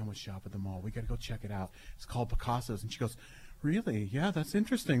new sandwich shop at the mall. We got to go check it out. It's called Picasso's. And she goes, really? Yeah, that's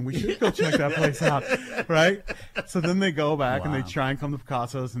interesting. We should go check that place out, right? So then they go back and they try and come to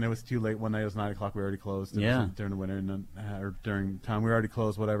Picasso's, and it was too late one night. It was 9 o'clock. We already closed. It was during the winter, and then, or during time we already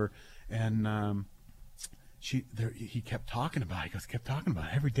closed, whatever. And he kept talking about it. He goes, kept talking about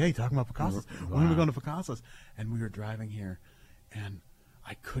it every day, talking about Picasso's. When are we going to Picasso's? And we were driving here, and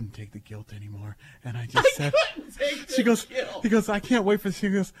I couldn't take the guilt anymore. And I just said, he goes, I can't wait for this. She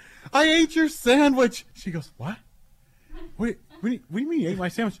goes, I ate your sandwich. She goes, what? Wait, what do you mean you ate my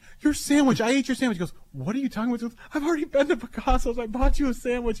sandwich? Your sandwich. I ate your sandwich. He goes, what are you talking about? She goes, I've already been to Picasso's. I bought you a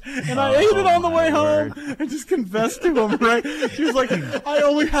sandwich, and I ate it on the way home. And just confessed to him, right? She was like, I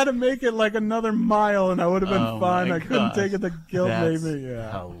only had to make it like another mile, and I would have been fine. I couldn't take it. The guilt made me.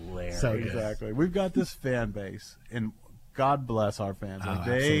 Yeah. Hilarious. So Exactly. We've got this fan base, and God bless our fans. Like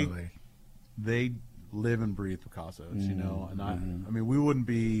absolutely. They live and breathe Picasso's, you know. And I mean, we wouldn't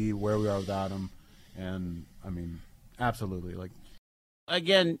be where we are without them. And I mean, absolutely. Like,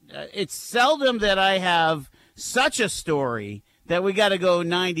 again, it's seldom that I have such a story that we got to go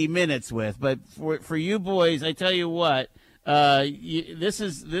 90 minutes with. But for you boys, I tell you what, This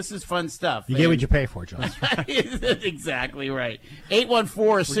is fun stuff. You get what you pay for, John. Exactly right.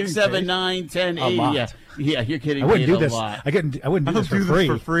 814-679-1080. Yeah, you're kidding. I wouldn't me do this. lot. I wouldn't do this for free.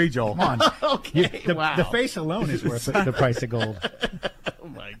 For free, Joel. Come on. Okay, wow. The face alone is worth the price of gold. Oh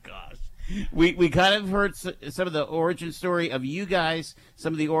my gosh. We kind of heard some of the origin story of you guys,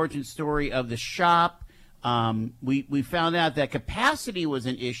 some of the origin story of the shop. We found out that capacity was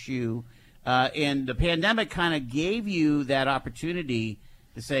an issue, and the pandemic kind of gave you that opportunity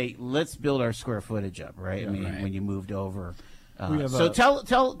to say, let's build our square footage up, right? Yeah, I mean, right. when you moved over. So tell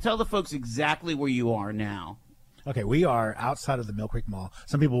the folks exactly where you are now. Okay, we are outside of the Mill Creek Mall.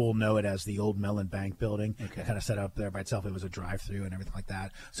 Some people will know it as the old Mellon Bank building. Okay. Kind of set up there by itself. It was a drive-through and everything like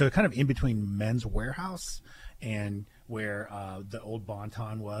that. So kind of in between Men's Warehouse and where the old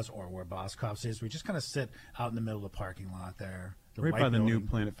Bon-Ton was, or where Boscov's is. We just kind of sit out in the middle of the parking lot there. Right by the new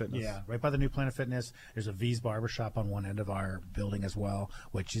Planet Fitness. Yeah, right by the new Planet Fitness. There's a V's Barbershop on one end of our building as well,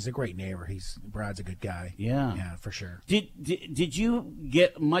 which is a great neighbor. Brad's a good guy. Yeah, for sure. Did you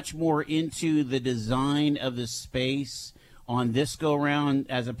get much more into the design of the space on this go round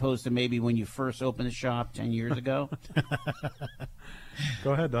as opposed to maybe when you first opened the shop 10 years ago?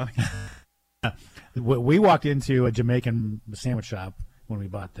 Go ahead, Donnie. We walked into a Jamaican sandwich shop when we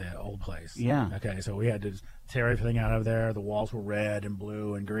bought the old place. Yeah. Okay, so we had to tear everything out of there. The walls were red and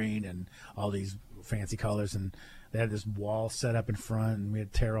blue and green and all these fancy colors, and they had this wall set up in front, and we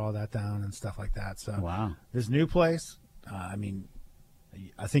had to tear all that down and stuff like that. So wow. This new place,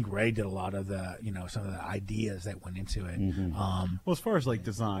 I think Ray did a lot of the, some of the ideas that went into it. Mm-hmm. Well, as far as like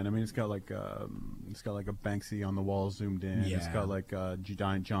design, I mean, it's got like a Banksy on the wall zoomed in. Yeah. It's got like a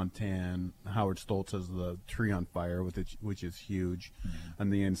giant John Tan. Howard Stoltz has the tree on fire with it, which is huge on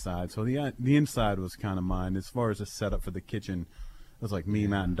the inside. So the inside was kind of mine. As far as the setup for the kitchen, it was like me,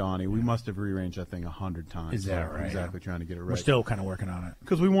 Matt, and Donnie. We must have rearranged that thing 100 times. Is that right? Exactly, trying to get it right. We're still kind of working on it.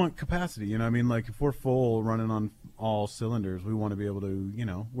 Because we want capacity, I mean, like if we're full, running on all cylinders, we want to be able to,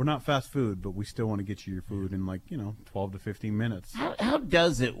 we're not fast food, but we still want to get you your food in like, 12 to 15 minutes. How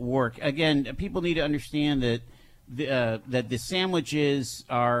does it work? Again, people need to understand that the sandwiches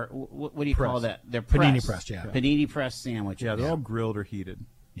are, what do you call that? They're pressed. Panini pressed, yeah. Panini pressed sandwiches. Yeah, they're all grilled or heated.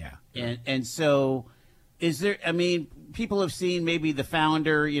 Yeah. And so is there, people have seen maybe the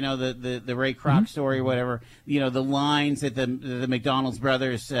founder, the Ray Kroc story or whatever, the lines that the McDonald's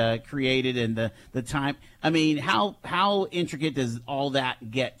brothers created and the time. How intricate does all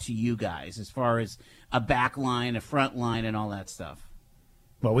that get to you guys as far as a back line, a front line, and all that stuff?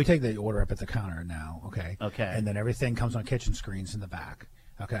 Well, we take the order up at the counter now, okay? Okay. And then everything comes on kitchen screens in the back,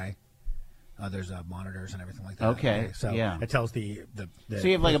 okay? There's monitors and everything like that. Okay, So yeah. it tells the So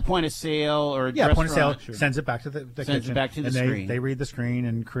you have like a point of sale or a point of sale, restaurant? sends it back to the Sends kitchen. it back to the and screen. They read the screen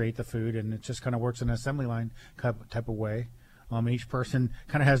and create the food, and it just kind of works in an assembly line type of way. Each person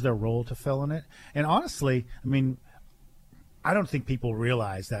kind of has their role to fill in it. And honestly, I don't think people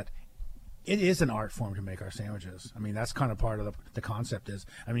realize that it is an art form to make our sandwiches. That's kind of part of the concept is,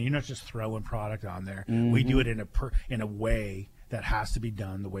 you're not just throwing product on there. Mm-hmm. We do it in a way that has to be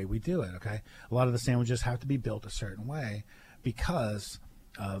done the way we do it, okay? A lot of the sandwiches have to be built a certain way because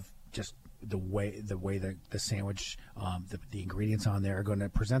of just the way the sandwich, the ingredients on there are going to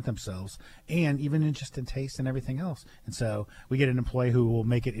present themselves, and even in taste and everything else. And so we get an employee who will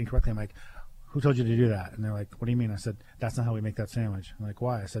make it incorrectly. I'm like, who told you to do that? And they're like, what do you mean? I said, that's not how we make that sandwich. I'm like,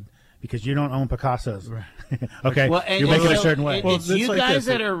 why? I said, because you don't own Picasso's. Right. Okay, well, you're making it a certain way. It's you like guys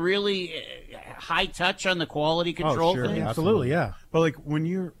that are really high touch on the quality control sure. thing? Absolutely, yeah. But like when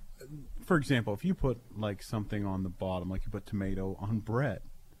you're, for example, if you put like something on the bottom, like you put tomato on bread,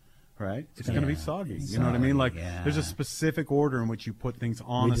 right? It's going to be soggy. You know what I mean? Like there's a specific order in which you put things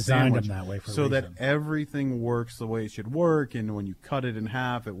on a sandwich them that way for a so that reason. everything works the way it should work, and when you cut it in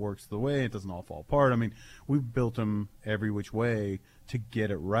half, it works the way. It doesn't all fall apart. We've built them every which way to get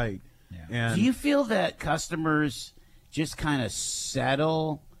it right. Yeah. And do you feel that customers just kind of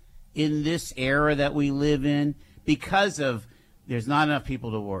settle in this era that we live in because of there's not enough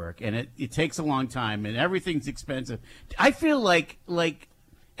people to work, and it takes a long time, and everything's expensive? I feel like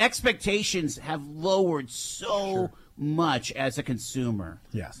expectations have lowered so much as a consumer.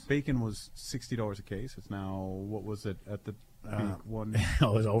 Yes. bacon was $60 a case. It's now, what was it at the one? It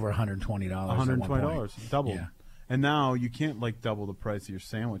was over $120. $120, doubled. Yeah. And now you can't like double the price of your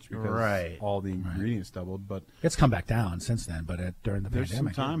sandwich because all the ingredients doubled. But It's come back down since then, but during the there's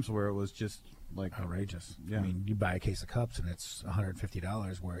pandemic, some times where it was just like outrageous. Yeah. You buy a case of cups and it's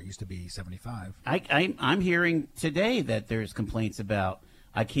 $150 where it used to be $75. I'm hearing today that there's complaints about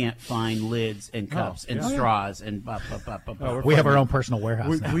I can't find lids and cups and straws and We have our own personal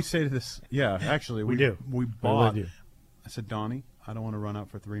warehouse now. we say this. Yeah, actually, We do. We We bought really do. I said, Donnie, I don't want to run out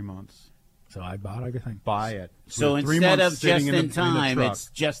for 3 months. So I bought everything. Buy it. So We have 3 instead months of sitting just in the time, truck. it's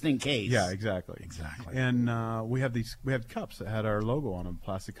just in case. Yeah, exactly. Exactly. And we had cups that had our logo on them,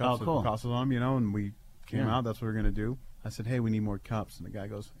 plastic cups Oh, cool. with Picasso's on them, and we came Yeah. out. That's what we're going to do. I said, hey, we need more cups. And the guy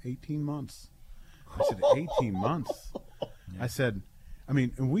goes, 18 months. I said, 18 months? I said, I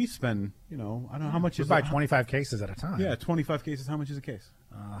mean, and we spend, I don't know how much We is buy it? 25 cases at a time. Yeah, 25 cases. How much is a case?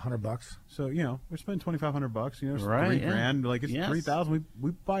 $100. So, we're spending $2,500, it's Right, yeah. $3,000, like it's Yes. 3,000.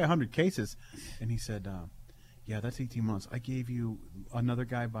 We buy 100 cases. And he said, yeah, that's 18 months. I gave you, another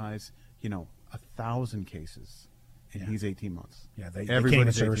guy buys, 1,000 cases. And he's 18 months. Yeah, they can't even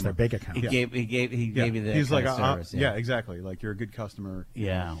Everybody's service 18 their months. big account. He gave you that He's kind like, of service. yeah, exactly. Like you're a good customer.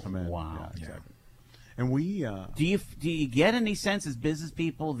 Yeah. Come in. Wow. Yeah, exactly. And we, Do you get any sense as business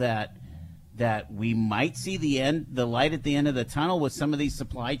people that we might see the light at the end of the tunnel with some of these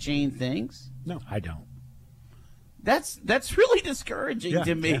supply chain things? no, I don't. That's really discouraging Yeah,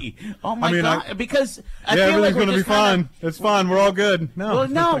 to me. yeah. Oh my I mean, God! Because I yeah, feel like everything's we're going to be just kinda- fine. It's fine. We're all good. No. Well,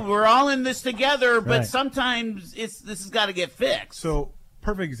 no, we're all in this together, but Right. sometimes this has got to get fixed. So,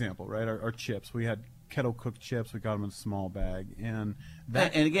 perfect example, right? Our chips. We had kettle cooked chips. We got them in a small bag. And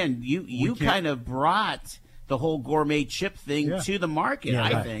that, and again, you can't- kind of brought the whole gourmet chip thing Yeah. to the market. Yeah,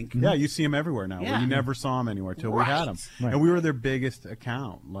 I right. think. yeah, you see them everywhere now. Yeah. You never saw them anywhere till we had them. Right. And we were their biggest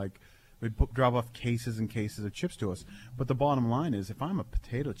account. Like, we'd drop off cases and cases of chips to us. But the bottom line is, if I'm a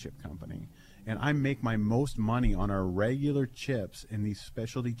potato chip company and I make my most money on our regular chips and these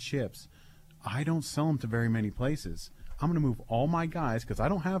specialty chips, I don't sell them to very many places. I'm going to move all my guys, because I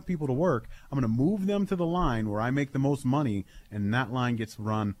don't have people to work, I'm going to move them to the line where I make the most money, and that line gets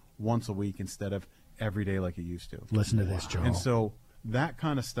run once a week instead of every day like it used to. Listen to this, Joel. And so that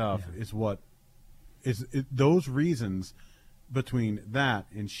kind of stuff is what is those reasons between that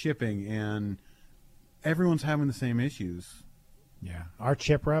and shipping, and everyone's having the same issues. Yeah. Our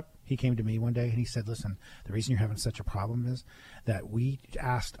chip rep, he came to me one day and he said, listen, the reason you're having such a problem is that we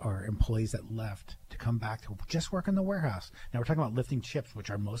asked our employees that left to come back to just work in the warehouse. Now we're talking about lifting chips,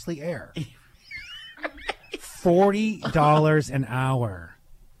 which are mostly air. $40 an hour.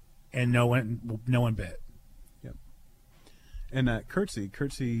 And no one bit. Yep. And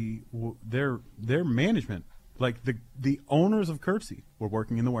Curtsy, their management, like the owners of Curtsy, were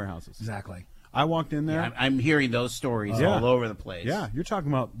working in the warehouses. Exactly. I walked in there. I'm hearing those stories Yeah. all over the place. Yeah, you're talking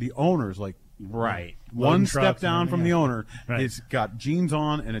about the owners, like Right. one Loading step trucks and down from everything, the yeah. owner. Right. He's got jeans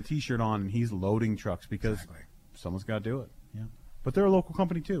on and a T-shirt on, and he's loading trucks because Exactly. someone's got to do it. Yeah. But they're a local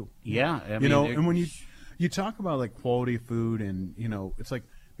company too. Yeah. I mean, You know, they're- and when you talk about like quality of food, and it's like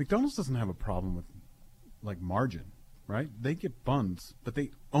McDonald's doesn't have a problem with like margin, right? They get buns, but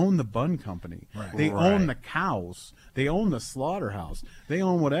they own the bun company. Right. They Right. own the cows. They own the slaughterhouse. They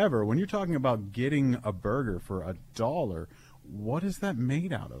own whatever. When you're talking about getting a burger for $1, what is that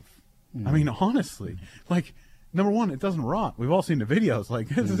made out of? I mean, honestly, like, number one, it doesn't rot. We've all seen the videos. Like,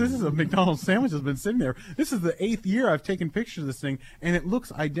 this is a McDonald's sandwich that's been sitting there. This is the 8th year I've taken pictures of this thing, and it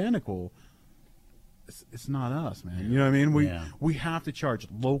looks identical. It's not us, man. You know what I mean? We have to charge.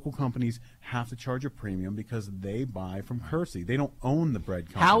 Local companies have to charge a premium because they buy from Kersey. They don't own the bread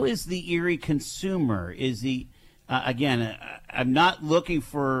company. How is the Erie consumer? Is the again? I'm not looking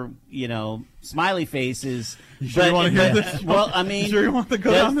for smiley faces. You sure you want to hear this? Well, I mean, You sure you want to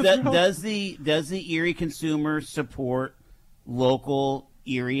go down this road? does the Erie consumer support local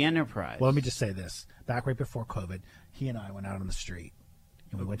Erie enterprise? Well, let me just say this. Back right before COVID, he and I went out on the street,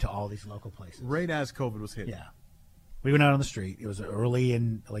 and we went to all these local places. Right as COVID was hitting. Yeah. We went out on the street. It was early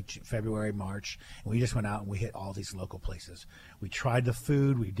in like February, March, and we just went out and we hit all these local places. We tried the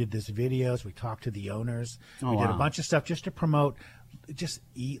food. We did this videos. We talked to the owners. Oh, we did wow. a bunch of stuff just to promote, just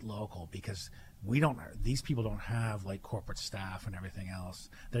eat local, because these people don't have like corporate staff and everything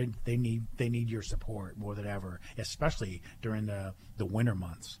else. They need your support more than ever, especially during the winter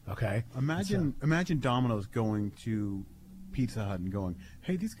months. Okay. Imagine Domino's going to Pizza Hut and going,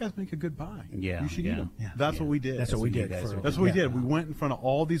 "Hey, these guys make a good buy. Yeah, you should yeah. eat them." Yeah. That's what we did. That's what we what you did. guys are- That's what we did. We went in front of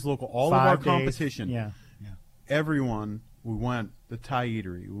all these local, all of our 5 days. competition. Yeah. Everyone. We went the Thai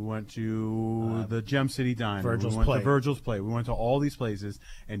Eatery. We went to the Gem City Diner. Virgil's we went Plate. to Virgil's Plate. We went to all these places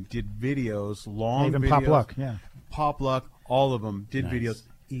and did videos, long Even videos. Pop Luck, yeah. Pop Luck, all of them did Nice. videos.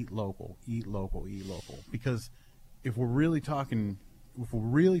 Eat local, eat local, eat local. Because if we're really talking,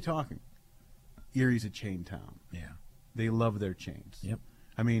 Erie's a chain town. Yeah. They love their chains. Yep.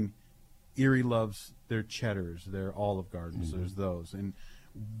 I mean, Erie loves their Cheddars, their Olive Gardens. There's those. And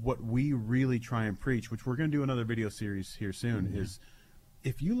what we really try and preach, which we're going to do another video series here soon, is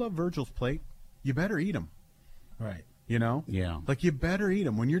if you love Virgil's Plate, you better eat them. Right. You know? Yeah. Like, you better eat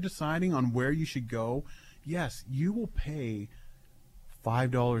them. When you're deciding on where you should go, yes, you will pay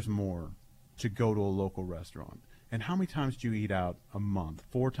 $5 more to go to a local restaurant. And how many times do you eat out a month?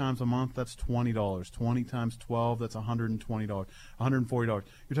 4 times a month, that's $20. 20 times 12, that's $120. $140. You're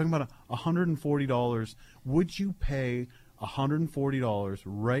talking about $140. Would you pay $140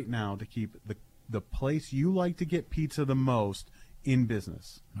 right now to keep the place you like to get pizza the most in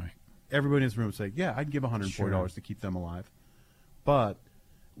business? Right. Everybody in this room would say, yeah, I'd give $140 to keep them alive. But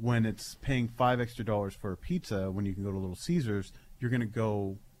when it's paying $5 extra for a pizza, when you can go to Little Caesars, you're going to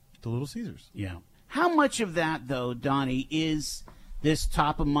go to Little Caesars. Yeah. How much of that, though, Donnie, is this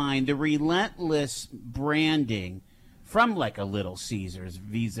top of mind, the relentless branding from like a Little Caesars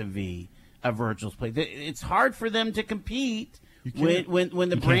vis-a-vis a Virgil's Place? It's hard for them to compete when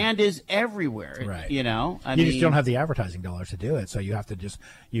the brand is everywhere. Right. You know, You just don't have the advertising dollars to do it, so you have to just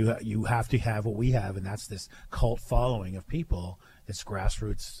you have to have what we have, and that's this cult following of people, this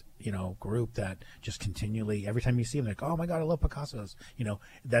grassroots group that just continually, every time you see them, like, oh my God, I love Picasso's.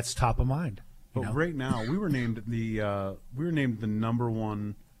 That's top of mind. But right now, we were named the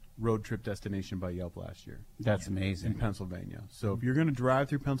 #1 road trip destination by Yelp last year. That's amazing. In Pennsylvania. So if you're going to drive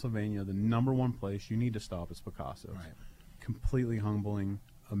through Pennsylvania, the #1 place you need to stop is Picasso's. Right. Completely humbling,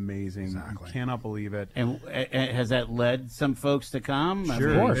 amazing. Exactly. You cannot believe it. And has that led some folks to come?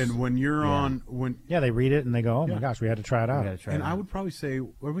 Sure. Of course. And when you're they read it and they go, oh my gosh, we had to try it out. I would probably say,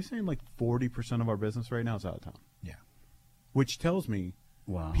 are we saying like 40% of our business right now is out of town? Yeah. Which tells me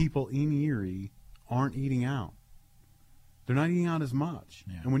people in Erie aren't eating out. They're not eating out as much.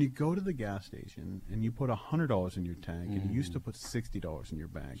 Yeah. And when you go to the gas station and you put $100 in your tank, and you used to put $60 in your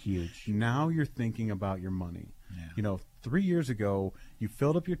bag, huge. Now you're thinking about your money. Yeah. 3 years ago, you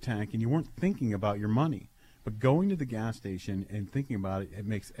filled up your tank and you weren't thinking about your money. But going to the gas station and thinking about it, it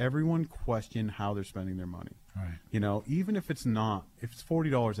makes everyone question how they're spending their money. Right. Even if it's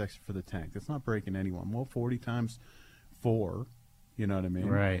 $40 extra for the tank, that's not breaking anyone. Well, 40 times 4. You know what I mean?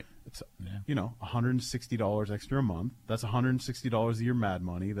 Right. It's $160 extra a month. That's $160 of your mad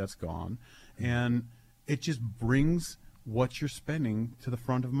money that's gone, and it just brings what you're spending to the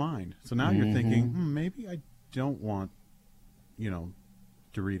front of mind. So now you're thinking, maybe I don't want,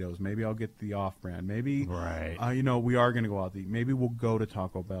 Doritos. Maybe I'll get the off-brand. Maybe, right. We are going to go out to eat. Maybe we'll go to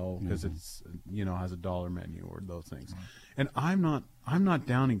Taco Bell because it's, has a $1 menu or those things. Right. And I'm not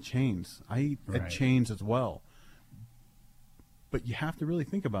downing chains. I eat at chains as well. But you have to really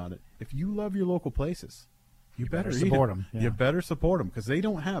think about it. If you love your local places, you better support them. Yeah. You better support them because they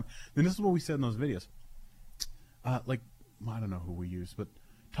don't have. Then this is what we said in those videos. I don't know who we use, but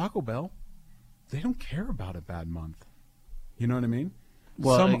Taco Bell, they don't care about a bad month. You know what I mean?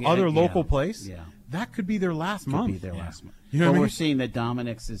 Well, some other local place, that could be their last month. Could be their last month. You know what I mean? We're seeing that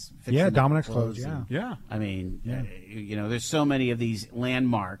Dominic's is fixing Dominic's close. closed. Yeah. I mean, there's so many of these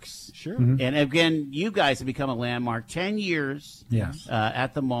landmarks. Sure. And again, you guys have become a landmark. 10 years. Yes.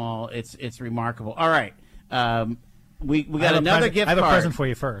 At the mall, it's remarkable. All right. We got another gift card. I have a present for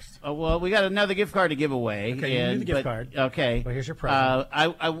you first. Well, we got another gift card to give away. Okay, you do the gift card. Okay. Well, here's your present.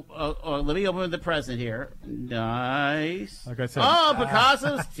 Let me open the present here. Nice. Like I said. Oh,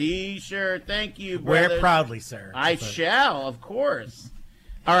 Picasso's T-shirt. Thank you, brother. Wear it proudly, sir. I shall, of course.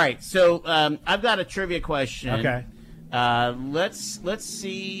 All right. So I've got a trivia question. Okay. Let's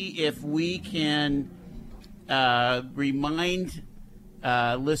see if we can remind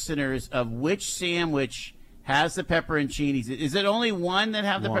listeners of which sandwich has the pepperoncinis. Is it only one that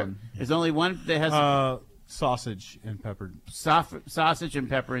have the one? There's only one that has sausage and pepper. Sausage and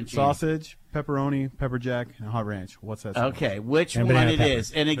pepperoncini. Sausage, pepperoni, pepper jack, and hot ranch. What's that? Okay, which one it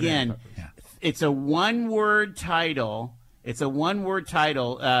is? And again, it's a one-word title. It's a one-word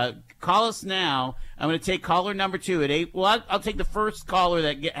title. Call us now. I'm going to take caller number 2 at 8. Well, I'll take the first caller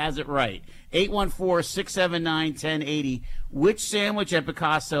that has it right. 814-679-1080. Which sandwich at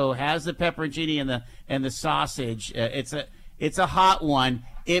Picasso has the pepperoncini and the sausage? It's a hot one.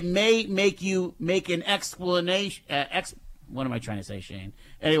 It may make you make an explanation. What am I trying to say, Shane?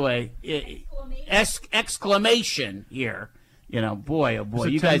 Anyway, exclamation here. Boy, oh boy,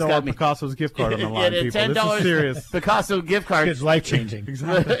 you guys got me. Picasso's gift card on the line, people. $10 this is serious. Picasso gift card. It's life-changing.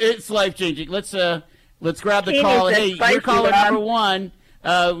 Exactly. It's life-changing. Let's grab the call. Hey, you're caller number 1.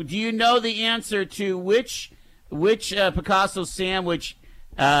 Do you know the answer to which Picasso sandwich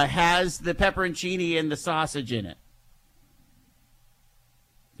has the pepperoncini and the sausage in it?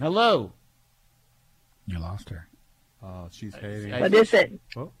 Hello. You lost her. Oh, she's hating. What is it?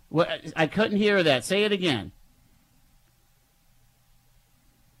 Well, I couldn't hear that. Say it again.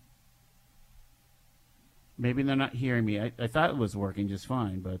 Maybe they're not hearing me. I thought it was working just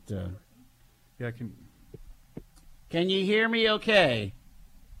fine, but yeah, I can. Can you hear me? Okay.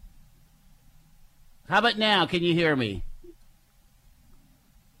 How about now? Can you hear me?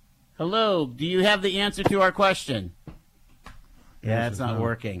 Hello. Do you have the answer to our question? Yeah, it's not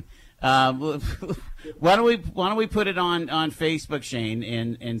working. Why don't we put it on Facebook, Shane,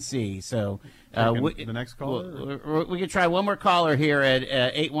 and see? So the next caller. We can try one more caller here at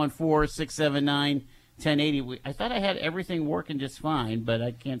 814-679-1080. I thought I had everything working just fine, but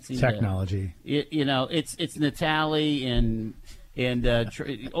I can't see technology. It's Natalie and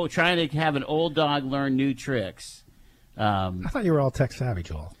trying to have an old dog learn new tricks. I thought you were all tech savvy,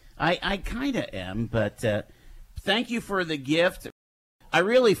 Joel. I kind of am, but thank you for the gift. I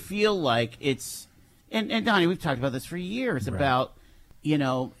really feel like it's, and Donnie, we've talked about this for years, right, about,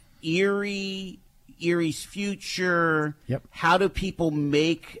 Erie's future. Yep. How do people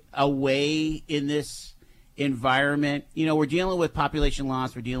make a way in this environment? We're dealing with population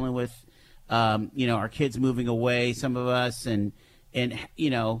loss. We're dealing with, our kids moving away, some of us, and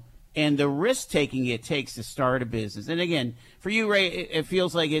the risk taking it takes to start a business. And again, for you, Ray, it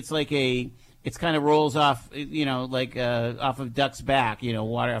feels like it's kind of rolls off, off of duck's back,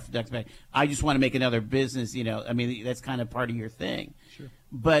 water off of duck's back. I just want to make another business, that's kind of part of your thing. Sure.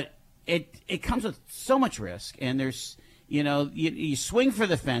 But it comes with so much risk, and there's, you swing for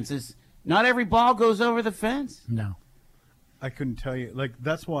the fences. Not every ball goes over the fence. No. I couldn't tell you.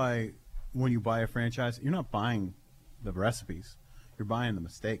 That's why when you buy a franchise, you're not buying the recipes. You're buying the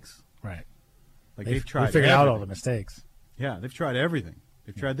mistakes. Right. They've tried figured everything. out all the mistakes. Yeah, they've tried everything.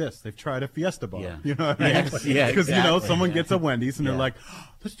 They've tried this. They've tried a Fiesta bar. Yeah. You know what I mean? Yes, yeah, Because, exactly. someone gets a Wendy's and Yeah. they're like,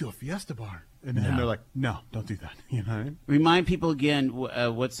 let's do a Fiesta bar. And then they're like, no, don't do that. You know what I mean? Remind people again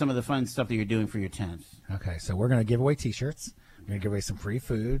what's some of the fun stuff that you're doing for your 10th. Okay, so we're going to give away T-shirts. We're going to give away some free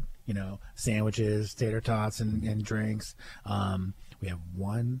food, sandwiches, tater tots, and drinks. We have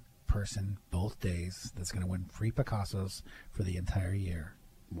one person both days that's going to win free Picassos for the entire year.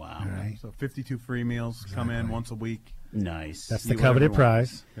 Wow. All right. So 52 free meals come in once a week. Nice. That's See the whatever coveted you want.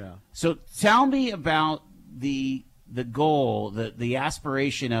 prize. Yeah. So tell me about the goal, the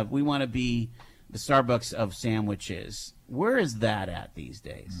aspiration of we want to be the Starbucks of sandwiches. Where is that at these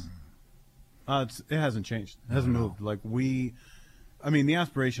days? It hasn't changed. It hasn't moved. The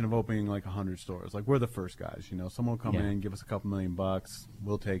aspiration of opening 100 stores. We're the first guys. Someone will come in, give us a couple $1 million,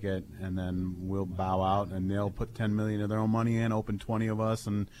 we'll take it, and then we'll bow out, and they'll put $10 million of their own money in, open 20 of us,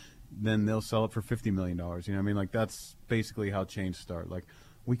 and then they'll sell it for $50 million. That's basically how chains start.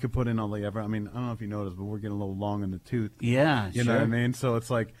 We could put in all the effort. I don't know if you noticed, but we're getting a little long in the tooth. Yeah, You know what I mean? So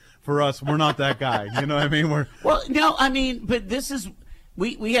it's for us, we're not that guy. You know what I mean? But this is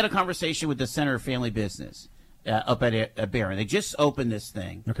we had a conversation with the Center of Family Business up at Barron. They just opened this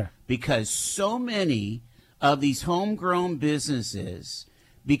thing. Okay. Because so many of these homegrown businesses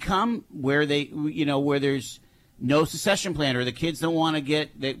become where where there's no succession plan, or the kids don't want to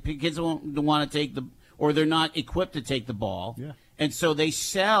take or they're not equipped to take the ball. Yeah. And so they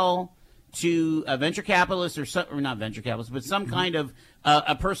sell to a venture capitalist or not venture capitalist, but some kind of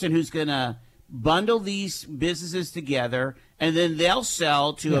a person who's going to bundle these businesses together, and then they'll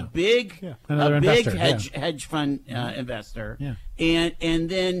sell to a big investor, hedge fund investor. Yeah. And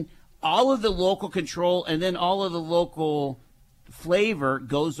then all of the local control and then all of the local flavor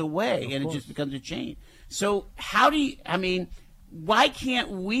goes away, and it just becomes a chain. So why can't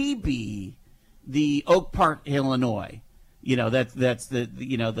we be the Oak Park, Illinois? That's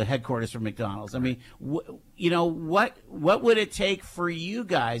the headquarters for McDonald's. What would it take for you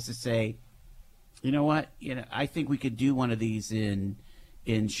guys to say, I think we could do one of these in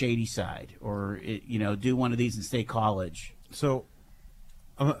Shadyside, or do one of these in State College. So,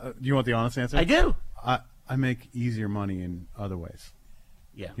 do you want the honest answer? I do. I make easier money in other ways.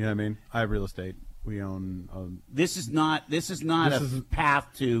 Yeah. You know what I mean? I have real estate. We own. This is not a path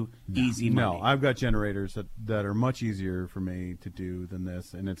to easy money. No, I've got generators that are much easier for me to do than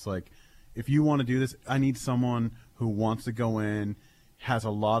this, and it's if you want to do this, I need someone who wants to go in, has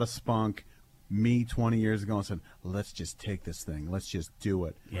a lot of spunk. Me 20 years ago and said, let's just take this thing. Let's just do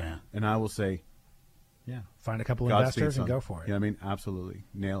it. Yeah. And I will say, find a couple Godspeed, investors and son. go for it. Yeah, absolutely.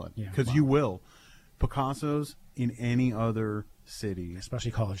 Nail it. Yeah. Because you will. Picasso's in any other city.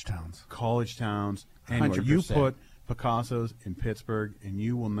 Especially college towns. Anywhere. 100%. You put Picasso's in Pittsburgh and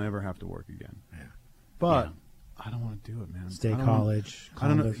you will never have to work again. Yeah. But I don't want to do it, man. State I don't College. I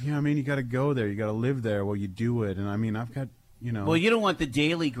don't know. Columbus. You know what I mean? You got to go there. You got to live there while you do it. And I've got, Well, you don't want the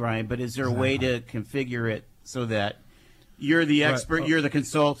daily grind, but is there a way to configure it so that you're the expert, Right. you're the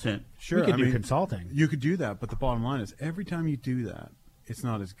consultant? Sure, We could do consulting. You could do that, but the bottom line is every time you do that, it's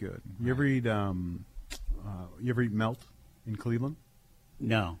not as good. You ever eat Melt in Cleveland?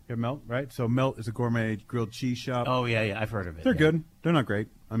 No. You have Melt, right? So Melt is a gourmet grilled cheese shop. Oh, yeah, I've heard of it. They're yeah. good. They're not great.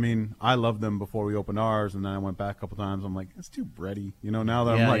 I mean, I loved them before we opened ours, and then I went back a couple times. I'm like, it's too bready. Now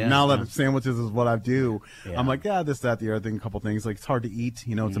that now that sandwiches is what I do, I'm like, this, that, the other thing, a couple things. Like, it's hard to eat.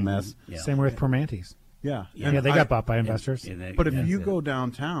 It's a mess. Yeah. Same with Permante's. Yeah. Yeah, they got bought by investors. But if you go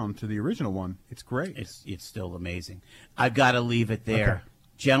downtown to the original one, it's great. It's still amazing. I've got to leave it there. Okay.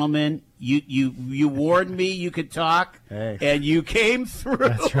 Gentlemen, you warned me you could talk, and you came through.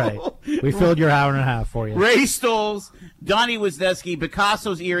 That's right. We filled your hour and a half for you. Ray Stolz, Donnie Wisniewski,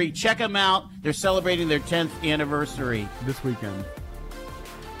 Picasso's Erie. Check them out. They're celebrating their 10th anniversary this weekend.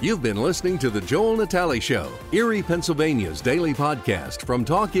 You've been listening to The Joel Natale Show, Erie, Pennsylvania's daily podcast from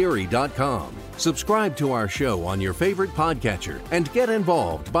TalkErie.com. Subscribe to our show on your favorite podcatcher and get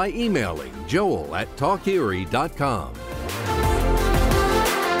involved by emailing joel@TalkErie.com.